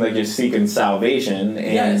way it seems like you're seeking salvation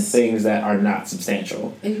in things that are not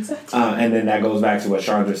substantial. Exactly. And then that goes back to what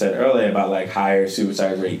Chandra said earlier about like higher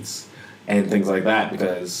suicide rates and things like that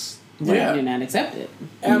because you're not accepted.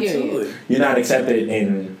 Absolutely. You're not accepted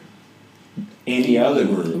in any other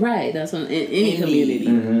group. Right, that's in any community.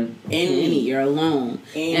 You're alone.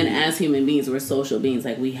 And as human beings, we're social beings.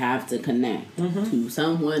 Like, we have to connect to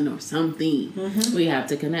someone or something. We have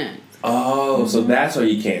to connect. Oh, so that's why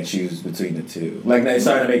you can't choose between the two. Like, it's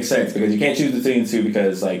starting to make sense because you can't choose between the two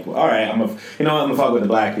because, like, all right, I'm gonna fuck with the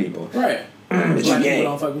black people. Right. But you gay.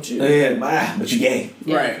 Don't fuck with you. Yeah, but you gay.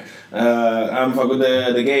 Yeah. Right. I'm fuck with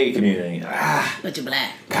the gay community. But you're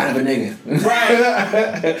black. Kind of a nigga.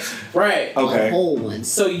 Right. Right. Okay. A whole one.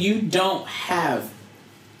 So you don't have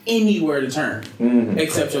anywhere to turn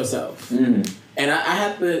except yourself. And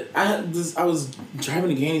And I was driving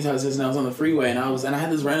to Gaines' house and I was on the freeway and I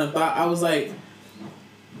had this random thought. I was like,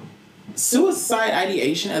 suicide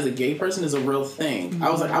ideation as a gay person is a real thing. Mm-hmm. I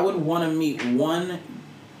was like, I would want to meet one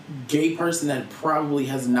gay person that probably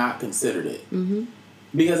has not considered it. Mm-hmm.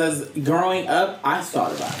 Because as growing up, I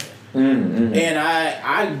thought about it. Mm-hmm. And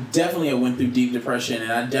I definitely went through deep depression,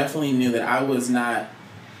 and I definitely knew that I was not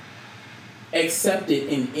accepted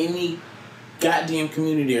in any goddamn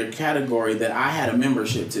community or category that I had a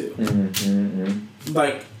membership to. Mm-hmm.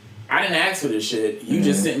 Like, I didn't ask for this shit. You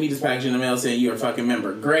just sent me this package in the mail saying you're a fucking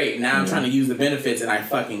member. Great. Now I'm trying to use the benefits, and I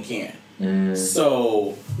fucking can't.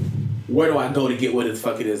 So, where do I go to get what the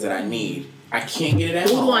fuck it is that I need? I can't get it at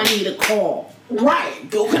home. Who do I need to call?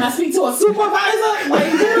 Right. Can I speak to a supervisor?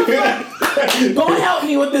 Like, who the fuck? Go help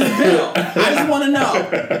me with this bill. I just want to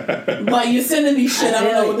know. Like, you're sending me shit. I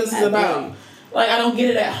don't know what this is about. Like, I don't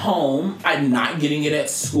get it at home. I'm not getting it at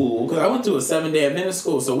school. Because I went to a 7-day Adventist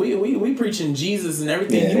school. So we preaching Jesus and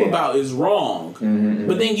everything you about is wrong. Mm-hmm.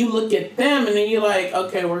 But then you look at them and then you're like,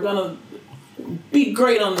 okay, we're going to be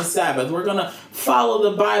great on the Sabbath. We're going to follow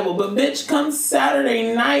the Bible. But bitch, come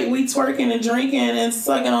Saturday night, we twerking and drinking and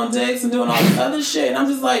sucking on dicks and doing all this other shit. And I'm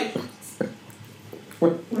just like,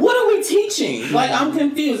 what are we teaching? Like, I'm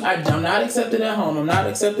confused. I'm not accepted at home. I'm not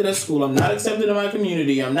accepted at school. I'm not accepted in my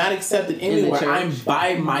community. I'm not accepted anywhere. I'm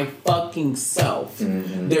by my fucking self.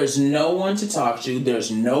 Mm-hmm. There's no one to talk to. There's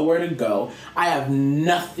nowhere to go. I have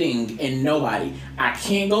nothing and nobody. I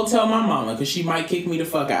can't go tell my mama because she might kick me the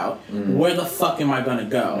fuck out. Mm-hmm. Where the fuck am I gonna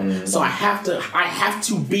go? Mm-hmm. So I have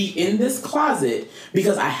to be in this closet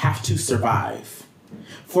because I have to survive.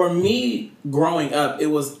 For me, growing up, it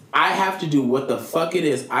was, I have to do what the fuck it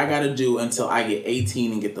is I gotta do until I get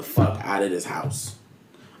 18 and get the fuck out of this house.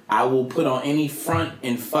 I will put on any front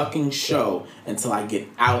and fucking show until I get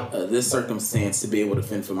out of this circumstance to be able to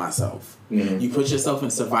fend for myself. Mm-hmm. You put yourself in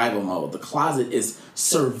survival mode. The closet is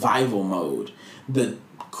survival mode. The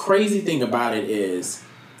crazy thing about it is,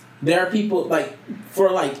 there are people, like, for,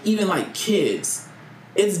 like, even, like, kids,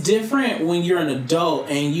 it's different when you're an adult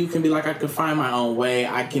and you can be like, I can find my own way,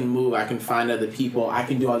 I can move, I can find other people, I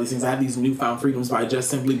can do all these things. I have these newfound freedoms by just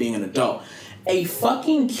simply being an adult. A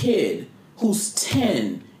fucking kid who's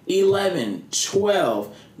 10, 11,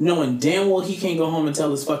 12, knowing damn well he can't go home and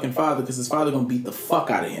tell his fucking father because his father gonna beat the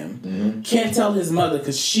fuck out of him. Mm-hmm. Can't tell his mother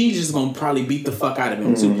because she just gonna probably beat the fuck out of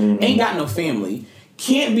him too. Mm-hmm. Ain't got no family.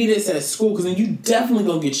 Can't be this at school because then you definitely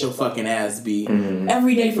gonna get your fucking ass beat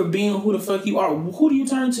every day for being who the fuck you are. Who do you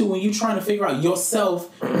turn to when you trying to figure out yourself,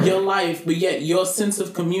 your life, but yet your sense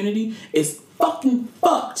of community is fucking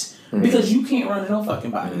fucked because you can't run no fucking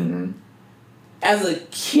body. Mm-hmm. As a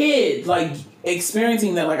kid, like,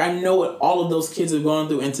 experiencing that, like, I know what all of those kids are going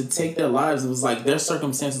through, and to take their lives, it was like their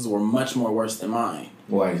circumstances were much more worse than mine.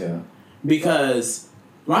 Why is that? Because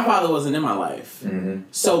my father wasn't in my life. Mm-hmm.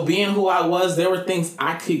 So being who I was, there were things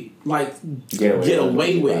I could, like, get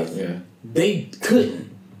away with. Yeah. They couldn't.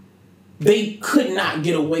 They could not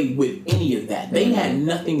get away with any of that. They had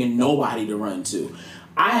nothing and nobody to run to.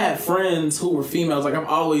 I had friends who were females. Like, I'm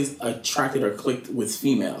always attracted or clicked with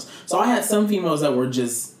females. So I had some females that were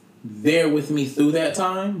just there with me through that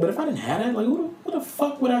time. But if I didn't have that, like, what the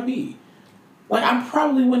fuck would I be? Like, I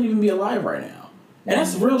probably wouldn't even be alive right now. And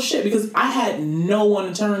that's real shit because I had no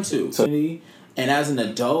one to turn to. And as an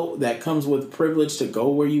adult, that comes with privilege to go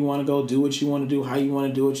where you want to go, do what you want to do, how you want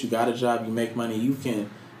to do it. You got a job, you make money. You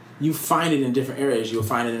find it in different areas. You'll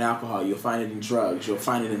find it in alcohol. You'll find it in drugs. You'll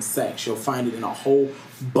find it in sex. You'll find it in a whole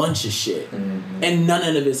bunch of shit. Mm-hmm. And none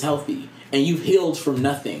of it is healthy. And you've healed from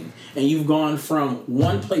nothing. And you've gone from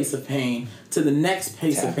one place of pain to the next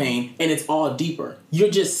place of pain, and it's all deeper. You're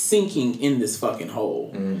just sinking in this fucking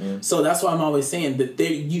hole. Mm-hmm. So that's why I'm always saying that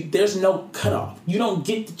there's no cutoff. You don't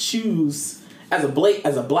get to choose, as a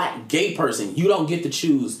black gay person, you don't get to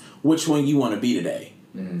choose which one you want to be today.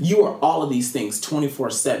 Mm-hmm. You are all of these things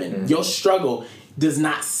 24/7. Mm-hmm. Your struggle does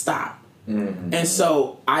not stop. Mm-hmm. And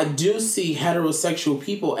so I do see heterosexual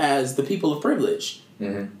people as the people of privilege.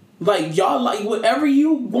 Mm-hmm. Like, y'all, like, whatever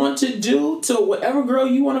you want to do to whatever girl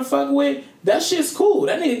you want to fuck with, that shit's cool.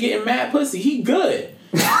 That nigga getting mad pussy, he good.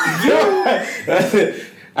 I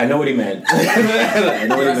know what he meant. I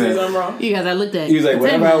know what he meant. Wrong? You guys, I looked at. He was like,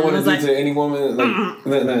 whatever I want to do to any woman,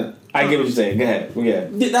 like, I get what you're saying. Go ahead. Yeah.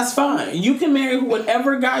 That's fine. You can marry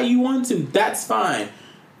whatever guy you want to. That's fine.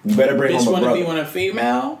 You better bring home a brother. Bitch want to be with a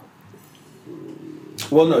female?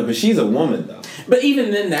 Well, no, but she's a woman, though. But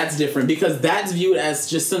even then, that's different because that's viewed as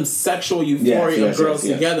just some sexual euphoria of girls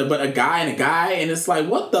together. But a guy, and it's like,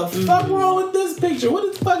 what the fuck wrong with this picture?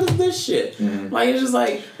 What the fuck is this shit? Mm-hmm. Like, it's just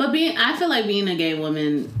like. But I feel like being a gay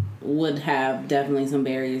woman would have definitely some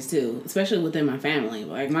barriers too, especially within my family.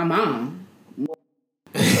 Like my mom.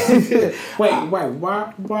 Why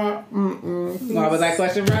was that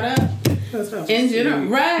question brought up? In general,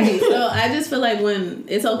 right. So I just feel like when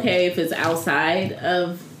it's okay if it's outside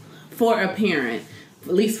of, for a parent,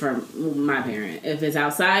 at least for my parent, if it's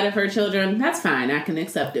outside of her children, that's fine. I can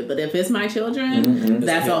accept it. But if it's my children,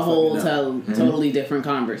 that's a whole totally different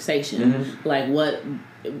conversation. Like what,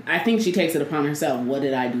 I think she takes it upon herself. What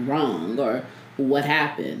did I do wrong? Or what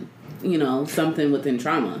happened? You know, something within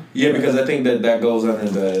trauma. Yeah, because I think that goes under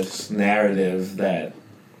the narrative that,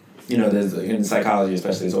 you know, there's in psychology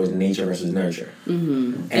especially, it's always nature versus nurture.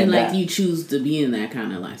 And like you choose to be in that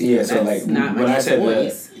kind of lifestyle. Yeah, so like not when I said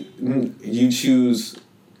that, you choose,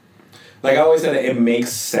 like I always said that it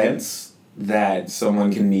makes sense that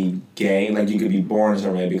someone can be gay, like you could be born a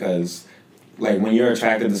certain way because like when you're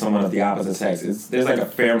attracted to someone of the opposite sex, there's like a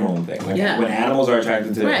pheromone thing. Like when animals are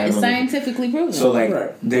attracted to animals, it's scientifically proven. So like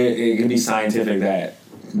it can be scientific that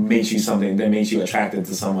makes you something that makes you attracted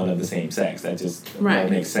to someone of the same sex. That just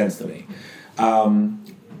makes sense to me. I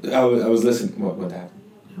was listening. What happened?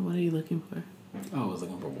 What are you looking for? I was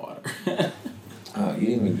looking for water. You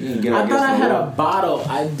didn't get. I thought I had a bottle.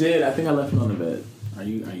 I did. I think I left it on the bed. Are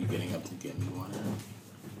you getting up to get me water?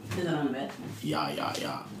 Is it on the bed?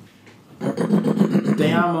 Yeah.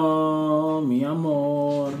 Te amo, mi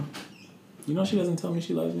amor. You know she doesn't tell me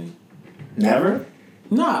she loves me. Never.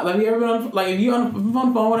 Nah, like, you ever been on, like, if you on the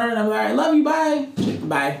phone with her and I'm like, all right, love you, bye.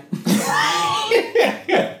 Bye.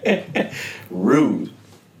 Rude.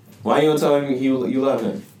 Why you don't tell him you love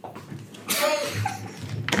him?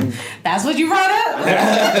 That's what you brought up?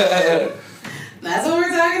 That's what we're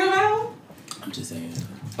talking about? I'm just saying.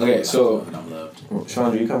 Okay, so I'm loved.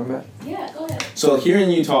 Chandra, you coming back? Yeah, go ahead. So hearing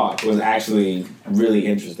you talk was actually really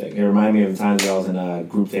interesting. It reminded me of the times that I was in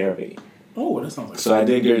group therapy. Oh, that sounds like so I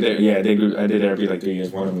did I did therapy like 3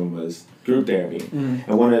 years. One of them was group therapy. And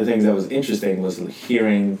one of the things that was interesting was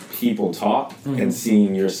hearing people talk and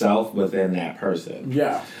seeing yourself within that person.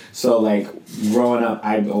 Yeah. So like growing up,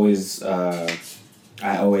 I always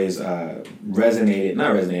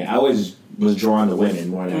was drawn to women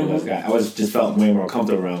more than I was guys. I was just felt way more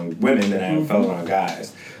comfortable around women than I felt around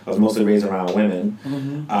guys. I was mostly raised around women.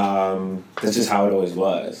 That's just how it always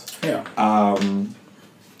was. Yeah.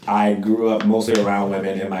 I grew up mostly around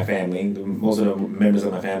women in my family. Most of the members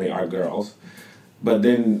of my family are girls. But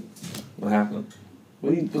then, what happened?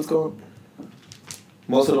 What's going on?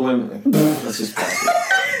 Most of the women... Let's just pause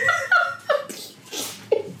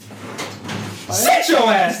it. Sit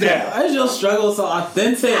your ass down! Why is your struggle so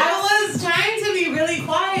authentic? I was trying to be really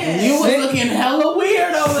quiet. You was looking hella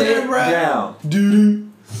weird over there, bro. Sit down.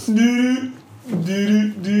 This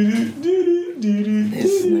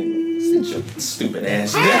nigga. Sit your stupid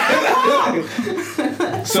ass down.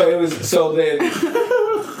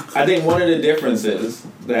 I think one of the differences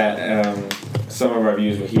that some of our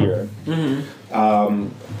viewers will hear,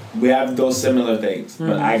 we have those similar things,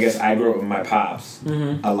 but I guess I grew up with my pops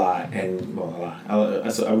a lot. I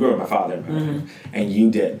grew up with my father, and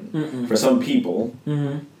you didn't. For some people,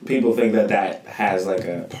 people think that has like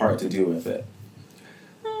a part to do with it.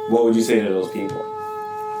 What would you say to those people?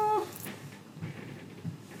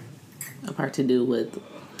 A part to do with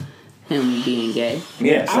him being gay.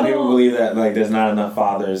 Yeah, some people believe that like there's not enough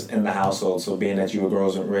fathers in the household, so being that you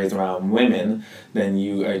were raised around women, then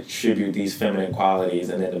you attribute these feminine qualities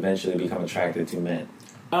and then eventually become attracted to men.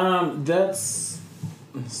 That's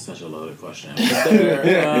such a loaded question. That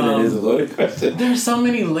is a loaded question. There's so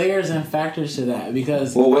many layers and factors to that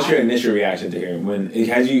because. Well, what's your initial reaction to hearing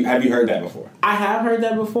have you heard that before? I have heard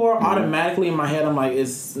that before. Automatically in my head, I'm like,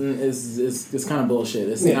 it's kind of bullshit.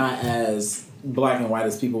 It's not as black and white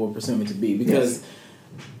as people would presume it to be because.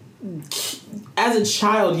 As a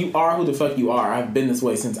child, you are who the fuck you are. I've been this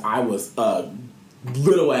way since I was a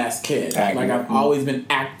little ass kid. Like I've always been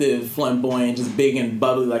active, flamboyant, just big and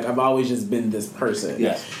bubbly. Like I've always just been this person.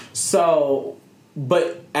 Yes. So,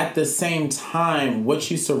 but at the same time,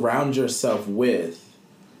 what you surround yourself with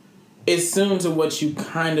is soon to what you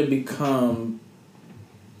kind of become.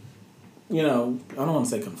 You know, I don't want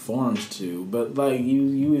to say conformed to, but like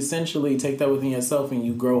you essentially take that within yourself and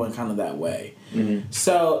you grow in kind of that way.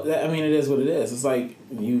 So, I mean, it is what it is. It's like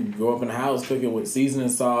you grow up in a house cooking with seasoning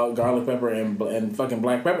salt, garlic pepper, and fucking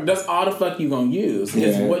black pepper. That's all the fuck you gonna use.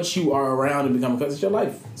 It's what you are around to become, because it's your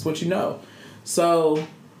life. It's what you know. So,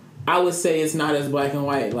 I would say it's not as black and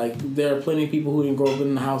white. Like, there are plenty of people who didn't grow up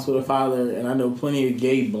in a house with a father, and I know plenty of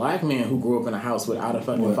gay black men who grew up in a house without a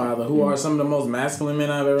fucking father, who are some of the most masculine men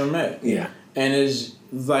I've ever met. Yeah. And it's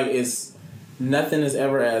like, nothing is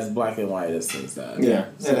ever as black and white as that. Yeah.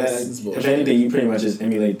 So it's If bullshit. anything, you pretty much just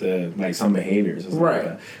emulate some behaviors. Or something Right. like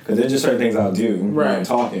that. Because there's just certain things I'll do when I'm Right.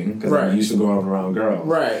 talking. Because Right. I'm used to going around girls.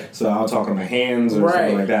 Right. So I'll talk on my hands or Right.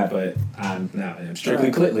 something like that. But I'm strictly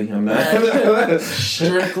Right. clitly. I'm not.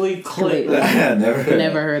 Strictly click. Never.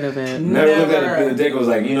 Never heard of it. Never looked at the dick and was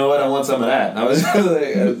like, you know what, I want some of that. And I was just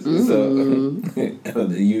like, so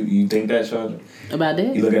you think that, Chandra? About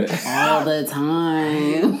this? You look at it. All the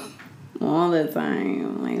time. All the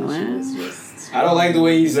time. Like, what? I don't like the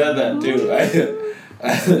way you said that too.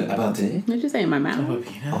 About dick? What'd you say in my mouth?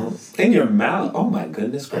 Oh, in your mouth? Oh my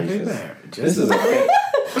goodness gracious! This is All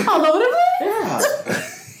over the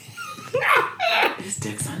place? Yeah. It's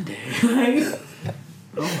Dick Sunday. Like,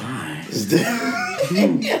 oh my.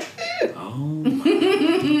 Oh.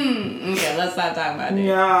 Okay, let's stop talking about it.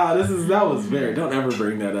 Yeah, that was very. Don't ever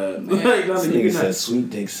bring that up. Like, This don't, nigga said Sweet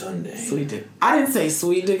Dick Sunday. Sweet dick. I didn't say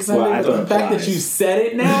sweet dick Sunday, Well, I but thought the it fact applies. that you said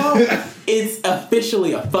it now, it's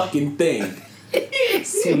officially a fucking thing.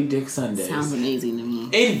 Sweet dick Sunday. Sounds amazing to me.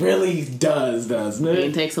 It really does, doesn't It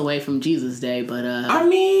it? takes away from Jesus Day, but I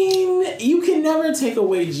mean, you can never take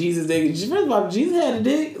away Jesus' dick. First of all, Jesus had a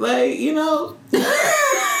dick, like, you know.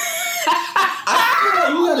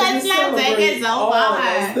 Let's not take it so far.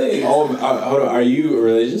 Oh, hold on. Are you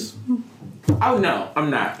religious? Oh no, I'm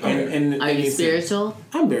not. Okay. And Are you spiritual?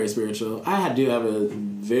 I'm very spiritual. I do have a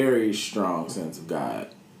very strong sense of God,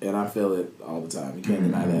 and I feel it all the time. You can't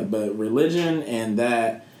deny that. But religion and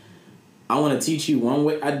that, I want to teach you one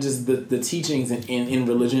way. I just the teachings in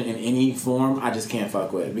religion in any form, I just can't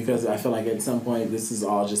fuck with, because I feel like at some point this is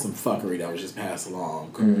all just some fuckery that was just passed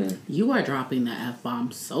along. You are dropping the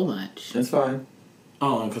F-bomb so much. That's fine.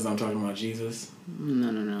 Oh, because I'm talking about Jesus. No.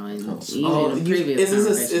 Oh, Previous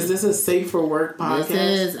is this a safe for work podcast?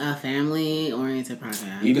 This is a family-oriented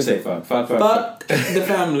podcast. You can say fuck. Fuck. Fuck the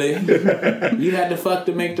family. You had to fuck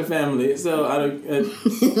to make the family. So I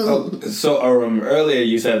don't. So earlier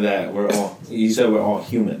you said that we're all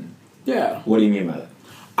human. Yeah. What do you mean by that?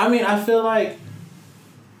 I mean, I feel like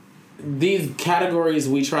these categories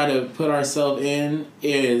we try to put ourselves in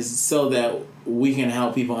is so that we can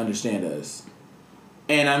help people understand us.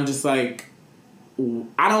 And I'm just like,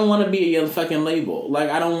 I don't want to be a fucking label. Like,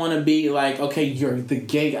 I don't want to be like, okay, you're the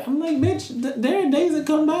gay guy. I'm like, bitch, there are days that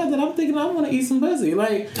come by that I'm thinking I want to eat some pussy.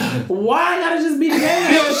 Like, why I gotta just be the gay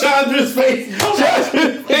guy? Yo, Chandra's face. Chandra's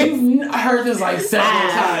face. I heard this like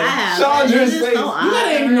several times. Chandra's face. You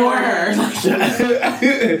gotta ignore her.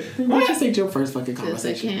 Why I say your first fucking Because I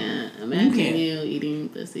conversation? can't imagine can't. you eating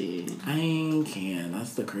pussy. I can.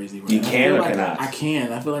 That's the crazy part. You I can feel or like cannot? I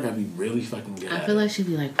can. I feel like I'd be really fucking good. I feel like she'd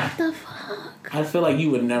be like, what the fuck? I feel like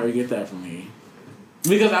you would never get that from me,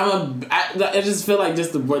 because I just feel like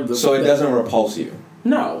just the So it doesn't repulse you,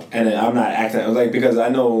 No. and I'm not acting like, because I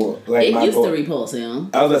know like It my used boy. to repulse him.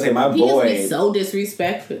 I was gonna say my He used boy. to be so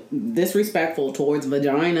disrespectful towards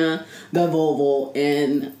vagina, the vulval,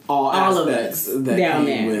 and All of aspects us that down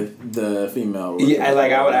came there. with the female. Yeah, and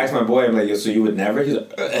like I would ask my boy, I'm like, yo, so you would never? He's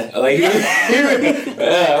like, I'm like,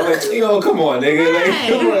 come on, nigga.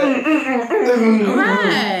 Like,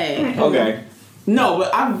 Right. okay. No,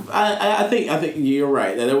 but I think you're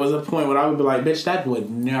right. That there was a point when I would be like, bitch, that would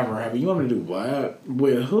never happen. You want me to do what?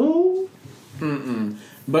 With who?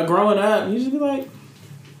 But growing up, you just be like,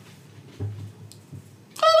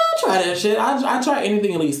 I'll try that shit. I try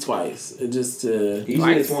anything at least twice, just to.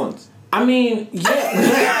 Usually it's once. I mean, yeah.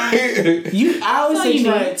 I always So say you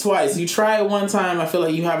try need- it twice. You try it one time, I feel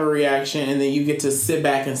like you have a reaction, and then you get to sit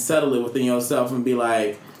back and settle it within yourself and be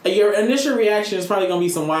like, your initial reaction is probably gonna be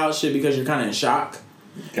some wild shit because you're kind of in shock.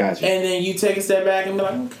 Gotcha. And then you take a step back and be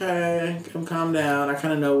like, okay, come calm down. I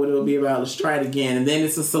kind of know what it'll be about. Let's try it again. And then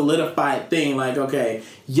it's a solidified thing, like, okay,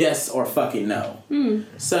 yes or fucking no.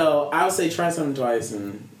 So I would say try something twice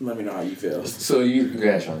and let me know how you feel. So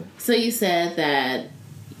yeah, Sean. So you said that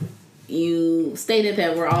you stated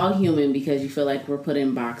that we're all human because you feel like we're put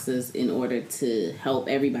in boxes in order to help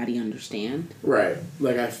everybody understand. Right.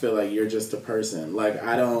 Like, I feel like you're just a person. Like,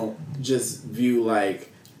 I don't just view, like...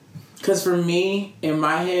 Because for me, in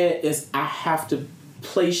my head, it's I have to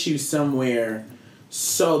place you somewhere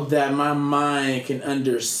so that my mind can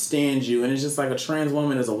understand you. And it's just like a trans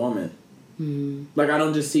woman is a woman. Like, I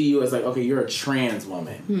don't just see you as like, okay, you're a trans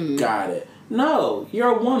woman. Got it. No,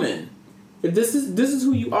 you're a woman. If this is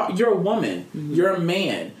who you are. You're a woman. You're a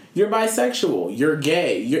man. You're bisexual. You're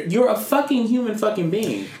gay. You're a fucking human fucking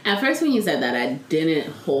being. At first when you said that, I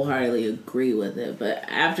didn't wholeheartedly agree with it. But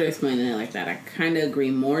after explaining it like that, I kind of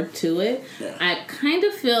agree more to it. Yeah. I kind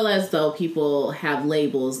of feel as though people have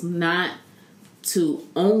labels not to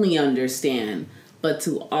only understand, but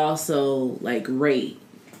to also, like, rate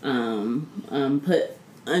put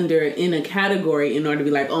in a category in order to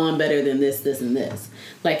be like, oh, I'm better than this, this, and this.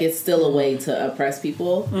 Like, it's still a way to oppress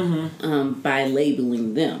people by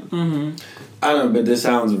labeling them. Mm-hmm. I don't know, but this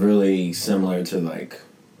sounds really similar to, like,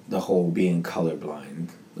 the whole being colorblind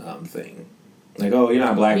thing. Like, oh, you're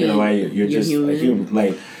not black, you're not white, you're just human. a human.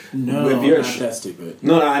 Like, no, if you're not that stupid.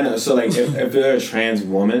 No, I know. So, like, if you're a trans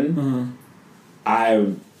woman, I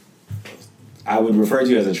would refer to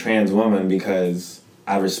you as a trans woman because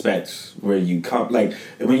I respect where you come. Like,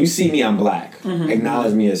 when you see me, I'm black.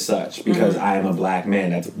 Acknowledge me as such because I am a black man.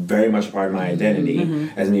 That's very much a part of my identity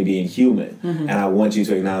as me being human. And I want you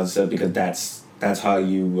to acknowledge that because that's how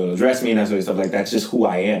you will address me and that sort of stuff. Like, that's just who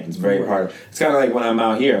I am. It's very part of... It's kind of like when I'm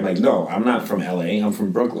out here. I'm like, no, I'm not from L.A. I'm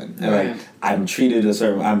from Brooklyn. And, like, I'm treated a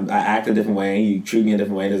certain... I act a different way. You treat me a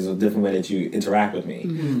different way. There's a different way that you interact with me.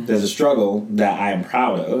 There's a struggle that I am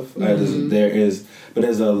proud of. There's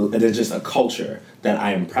just a culture that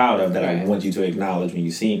I am proud of that I want you to acknowledge when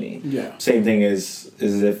you see me. Yeah. Same thing is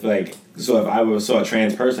if, like... So if I saw a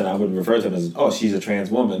trans person, I would refer to them as, oh, she's a trans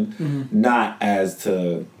woman. Not as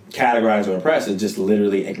to... categorize or oppress, it's just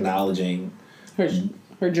literally acknowledging her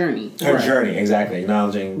journey. Her journey, exactly.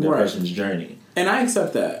 Acknowledging the person's journey. And I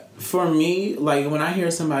accept that. For me, like, when I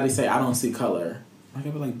hear somebody say, I don't see color, I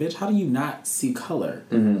can be like, bitch, how do you not see color?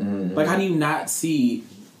 Like, how do you not see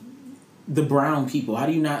the brown people? How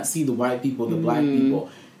do you not see the white people, the black people?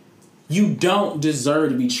 You don't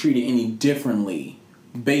deserve to be treated any differently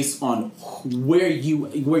based on where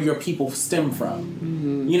your people stem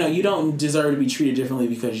from. You know, you don't deserve to be treated differently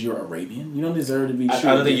because you're Arabian. You don't deserve to be treated...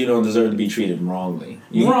 I don't think you don't deserve to be treated wrongly.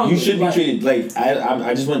 You should be treated... Like,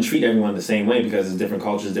 I just wouldn't treat everyone the same way because it's different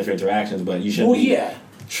cultures, different interactions, but you shouldn't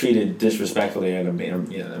treated disrespectfully in a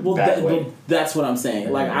bad way. That's what I'm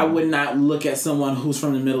saying. Like, I would not look at someone who's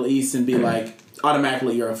from the Middle East and be like,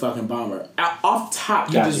 automatically you're a fucking bomber. Off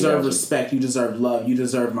top, you deserve respect. You deserve love. You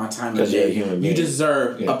deserve my time of day. You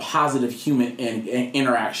deserve a positive human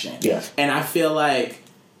interaction. Yes. And I feel like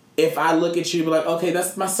if I look at you and be like, okay,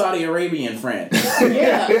 that's my Saudi Arabian friend.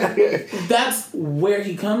 Yeah. That's where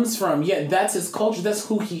he comes from. Yeah, that's his culture. That's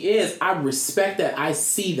who he is. I respect that. I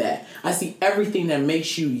see that. I see everything that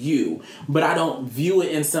makes you you. But I don't view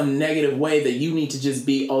it in some negative way that you need to just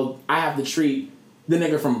be, oh, I have to treat the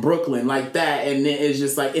nigga from Brooklyn like that, and then it's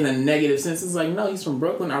just like in a negative sense. It's like, no, he's from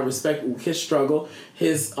Brooklyn. I respect his struggle,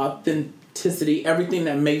 his authenticity, everything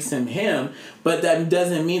that makes him him, but that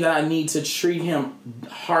doesn't mean that I need to treat him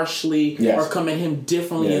harshly or come at him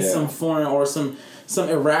differently in some foreign or some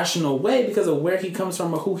irrational way because of where he comes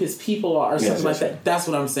from or who his people are or something like that. That's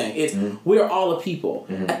what I'm saying. It's we're all a people.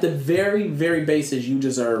 At the very, very basis, you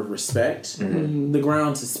deserve respect, the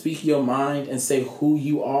ground to speak your mind and say who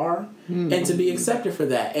you are, and to be accepted for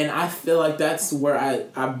that. And I feel like that's where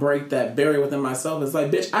I break that barrier within myself. It's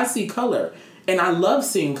like, bitch, I see color. And I love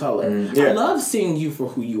seeing color. I love seeing you for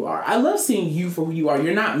who you are. I love seeing you for who you are.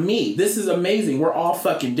 You're not me. This is amazing. We're all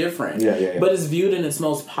fucking different. But it's viewed in its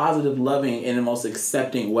most positive, loving, and the most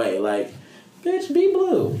accepting way. Like, bitch, be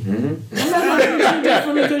blue. I'm not going to treat you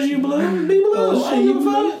differently because you blue. Be blue. I don't give a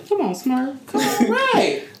fuck. Come on, Smurf. Come on,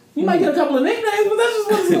 right. You might get a couple of nicknames, but that's just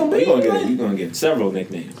what it's going to be. You're going to get several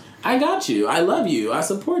nicknames. I got you. I love you. I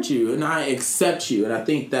support you. And I accept you. And I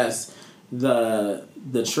think that's the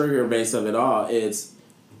trigger base of it all. Is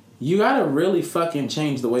you gotta really fucking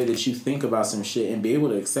change the way that you think about some shit and be able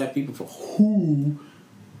to accept people for who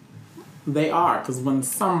they are. Because when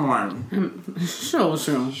someone shows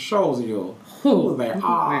you who they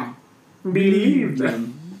are, believe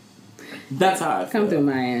them. That's how I feel. Come through,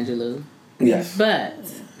 Maya Angelou. Yes. But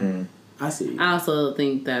I see. I also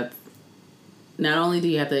think that not only do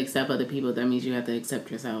you have to accept other people, that means you have to accept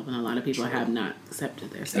yourself. And a lot of people have not accepted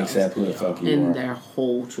themselves. Accept who the fuck you are. And their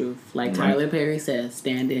whole truth. Like Tyler Perry says,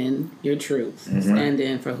 stand in your truth. Stand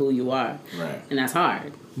in for who you are. Right. And that's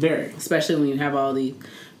hard. Very. Especially when you have all the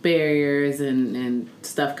barriers and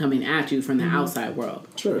stuff coming at you from the outside world.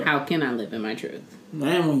 True. How can I live in my truth?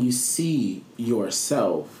 And when you see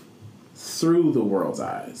yourself through the world's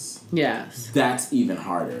eyes. Yes. That's even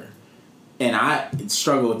harder. And I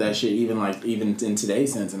struggle with that shit even in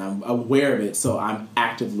today's sense, and I'm aware of it, so I'm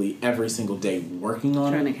actively every single day working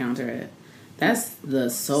on trying to counter it. That's the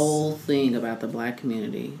sole thing about the black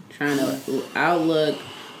community. Trying to outlook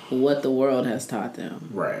what the world has taught them.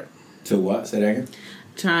 Right. To what? Say that again?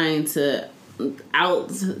 Trying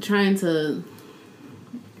to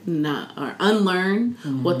not or unlearn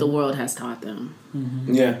what the world has taught them.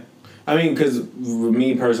 Yeah. I mean, because for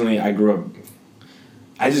me personally, I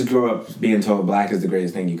just grew up being told black is the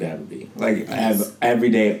greatest thing you could ever be. Like, every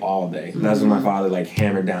day, all day. That's what my father, like,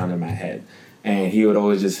 hammered down in my head. And he would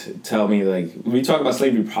always just tell me, like, when we talk about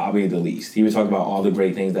slavery, probably the least. He would talk about all the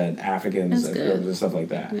great things that Africans and stuff like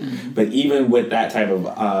that. Mm-hmm. But even with that type of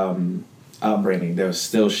upbringing, there was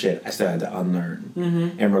still shit I still had to unlearn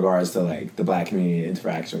in regards to, like, the black community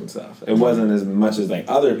interaction and stuff. It wasn't as much as, like,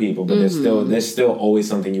 other people, but there's still always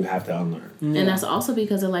something you have to unlearn. And that's also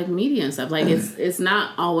because of, like, media and stuff. Like, it's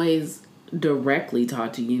not always directly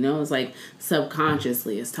taught to you, it's like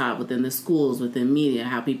subconsciously it's taught within the schools, within media,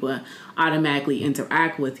 how people automatically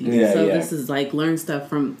interact with you. This is like learn stuff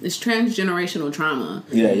from, it's transgenerational trauma.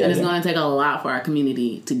 And it's going to take a lot for our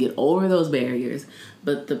community to get over those barriers,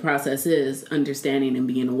 but the process is understanding and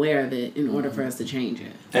being aware of it in order for us to change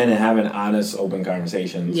it. And having honest, open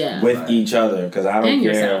conversations with each other, because I don't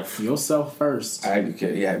care. Yourself first.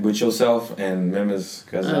 With yourself and members,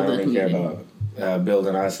 because I don't really care about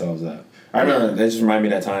building ourselves up. I remember, that just reminded me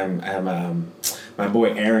that time I had my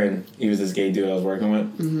boy Aaron, he was this gay dude I was working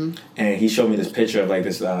with, and he showed me this picture of, like,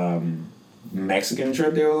 this Mexican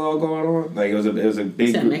trip they were all going on. Like, it was a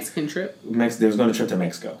big group. Mexican trip? They was going to trip to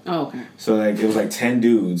Mexico. Oh, okay. So, like, it was like 10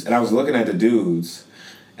 dudes, and I was looking at the dudes,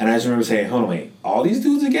 and I just remember saying, hold on, wait, all these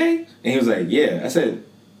dudes are gay? And he was like, yeah. I said,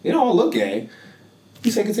 they don't all look gay. He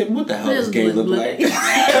said, what the hell does gay look like? And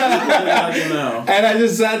I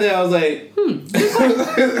just sat there, I was like,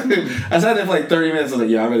 I sat there for like 30 minutes, I was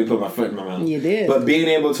like, I really put my foot in my mouth. You did. But being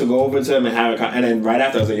able to go over to him and have and then right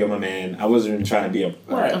after I was like, my man, I wasn't trying to be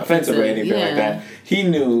offensive or anything like that. He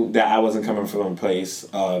knew that I wasn't coming from a place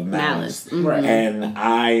of malice. Right. And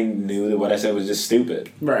I knew that what I said was just stupid.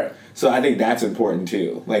 Right. So I think that's important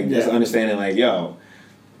too. Like, just understanding, like,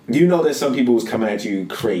 there's some people who's coming at you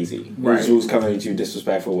crazy. Right. Who's coming at you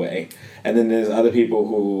disrespectful way. And then there's other people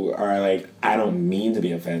who are like, I don't mean to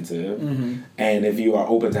be offensive. Mm-hmm. And if you are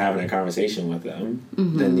open to having a conversation with them,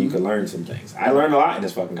 then you could learn some things. I learned a lot in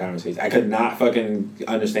this fucking conversation. I could not fucking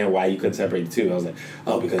understand why you couldn't separate the two. I was like,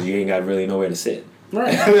 because you ain't got really nowhere to sit.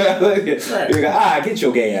 Right. You're like, get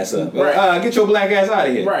your gay ass up. Right. Get your black ass out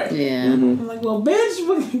of here. Right. Yeah. I'm like, well, bitch,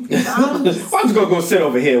 I'm just gonna go sit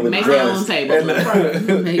over here with Make the your own table.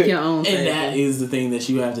 Make your own table. And that is the thing that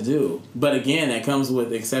you have to do. But again, that comes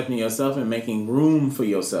with accepting yourself and making room for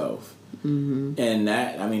yourself. Mm-hmm. And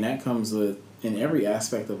that comes with in every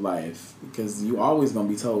aspect of life, because you always gonna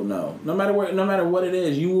be told no. No matter what it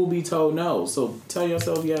is, you will be told no. So tell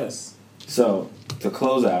yourself yes. So to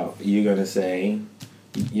close out, you're gonna say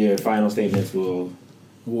your final statements will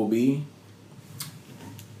be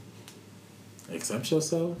accept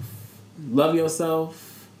yourself, love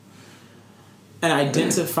yourself, and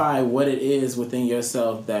identify what it is within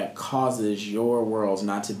yourself that causes your world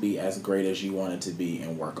not to be as great as you want it to be,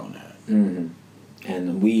 and work on that. Mm-hmm.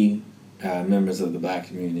 And we, members of the black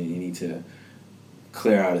community, need to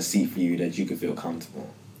clear out a seat for you that you can feel comfortable,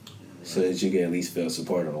 so that you can at least feel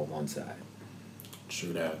supported on one side.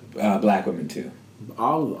 True that. Black women too.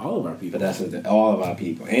 All of our people. But that's all of our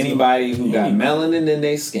people. Anybody who got melanin in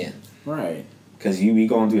their skin. Right. Because you be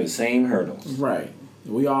going through the same hurdles. Right.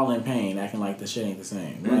 We all in pain, acting like the shit ain't the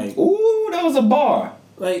same. Like, ooh, that was a bar.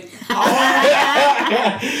 Like,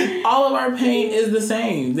 all of our pain is the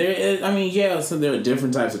same. So there are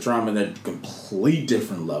different types of trauma, and they're complete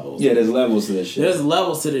different levels. Yeah, there's levels to this shit. There's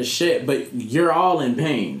levels to this shit, but you're all in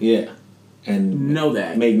pain. Yeah. And know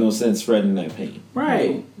that. Make no sense spreading that pain.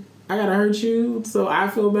 Right. I gotta hurt you so I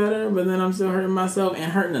feel better, but then I'm still hurting myself and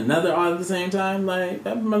hurting another all at the same time. Like,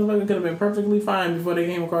 that motherfucker could have been perfectly fine before they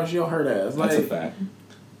came across your hurt ass. Like, that's a fact.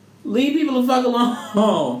 Leave people the fuck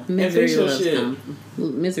alone. Misery and fix your loves shit.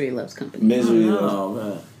 Misery loves company. Misery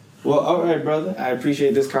loves. Well, all right, brother. I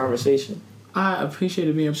appreciate this conversation. I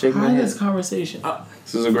appreciated being part of this conversation.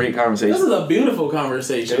 This was a great conversation. This is a beautiful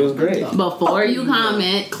conversation. It was great. Before you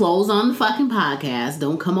comment, close on the fucking podcast.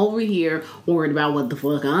 Don't come over here worried about what the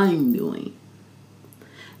fuck I'm doing.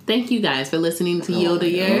 Thank you guys for listening to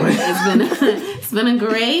Yoda Year. It's been a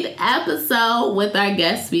great episode with our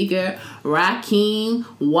guest speaker, Rakeem,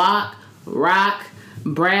 Rock,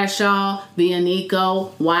 Bradshaw,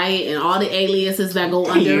 Vianico, Wyatt, and all the aliases that go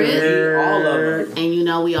under it. All of them.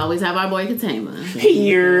 And we always have our boy Katama.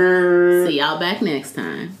 Here. See y'all back next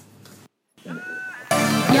time.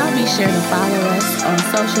 Y'all be sure to follow us on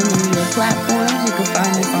social media platforms. You can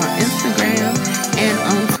find us on Instagram and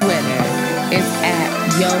on Twitter. It's at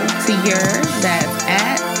YoToYerr. That's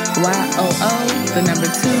at YOO2YERR.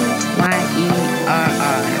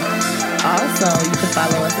 Also, you can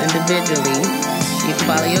follow us individually. You can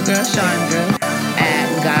follow your girl Chandra at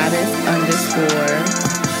goddess_of_thickness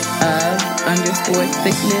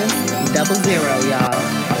 00, y'all.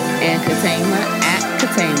 And Katama at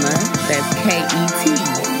Katama. That's KETAYMA.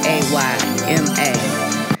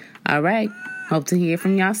 All right. Hope to hear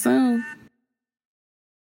from y'all soon.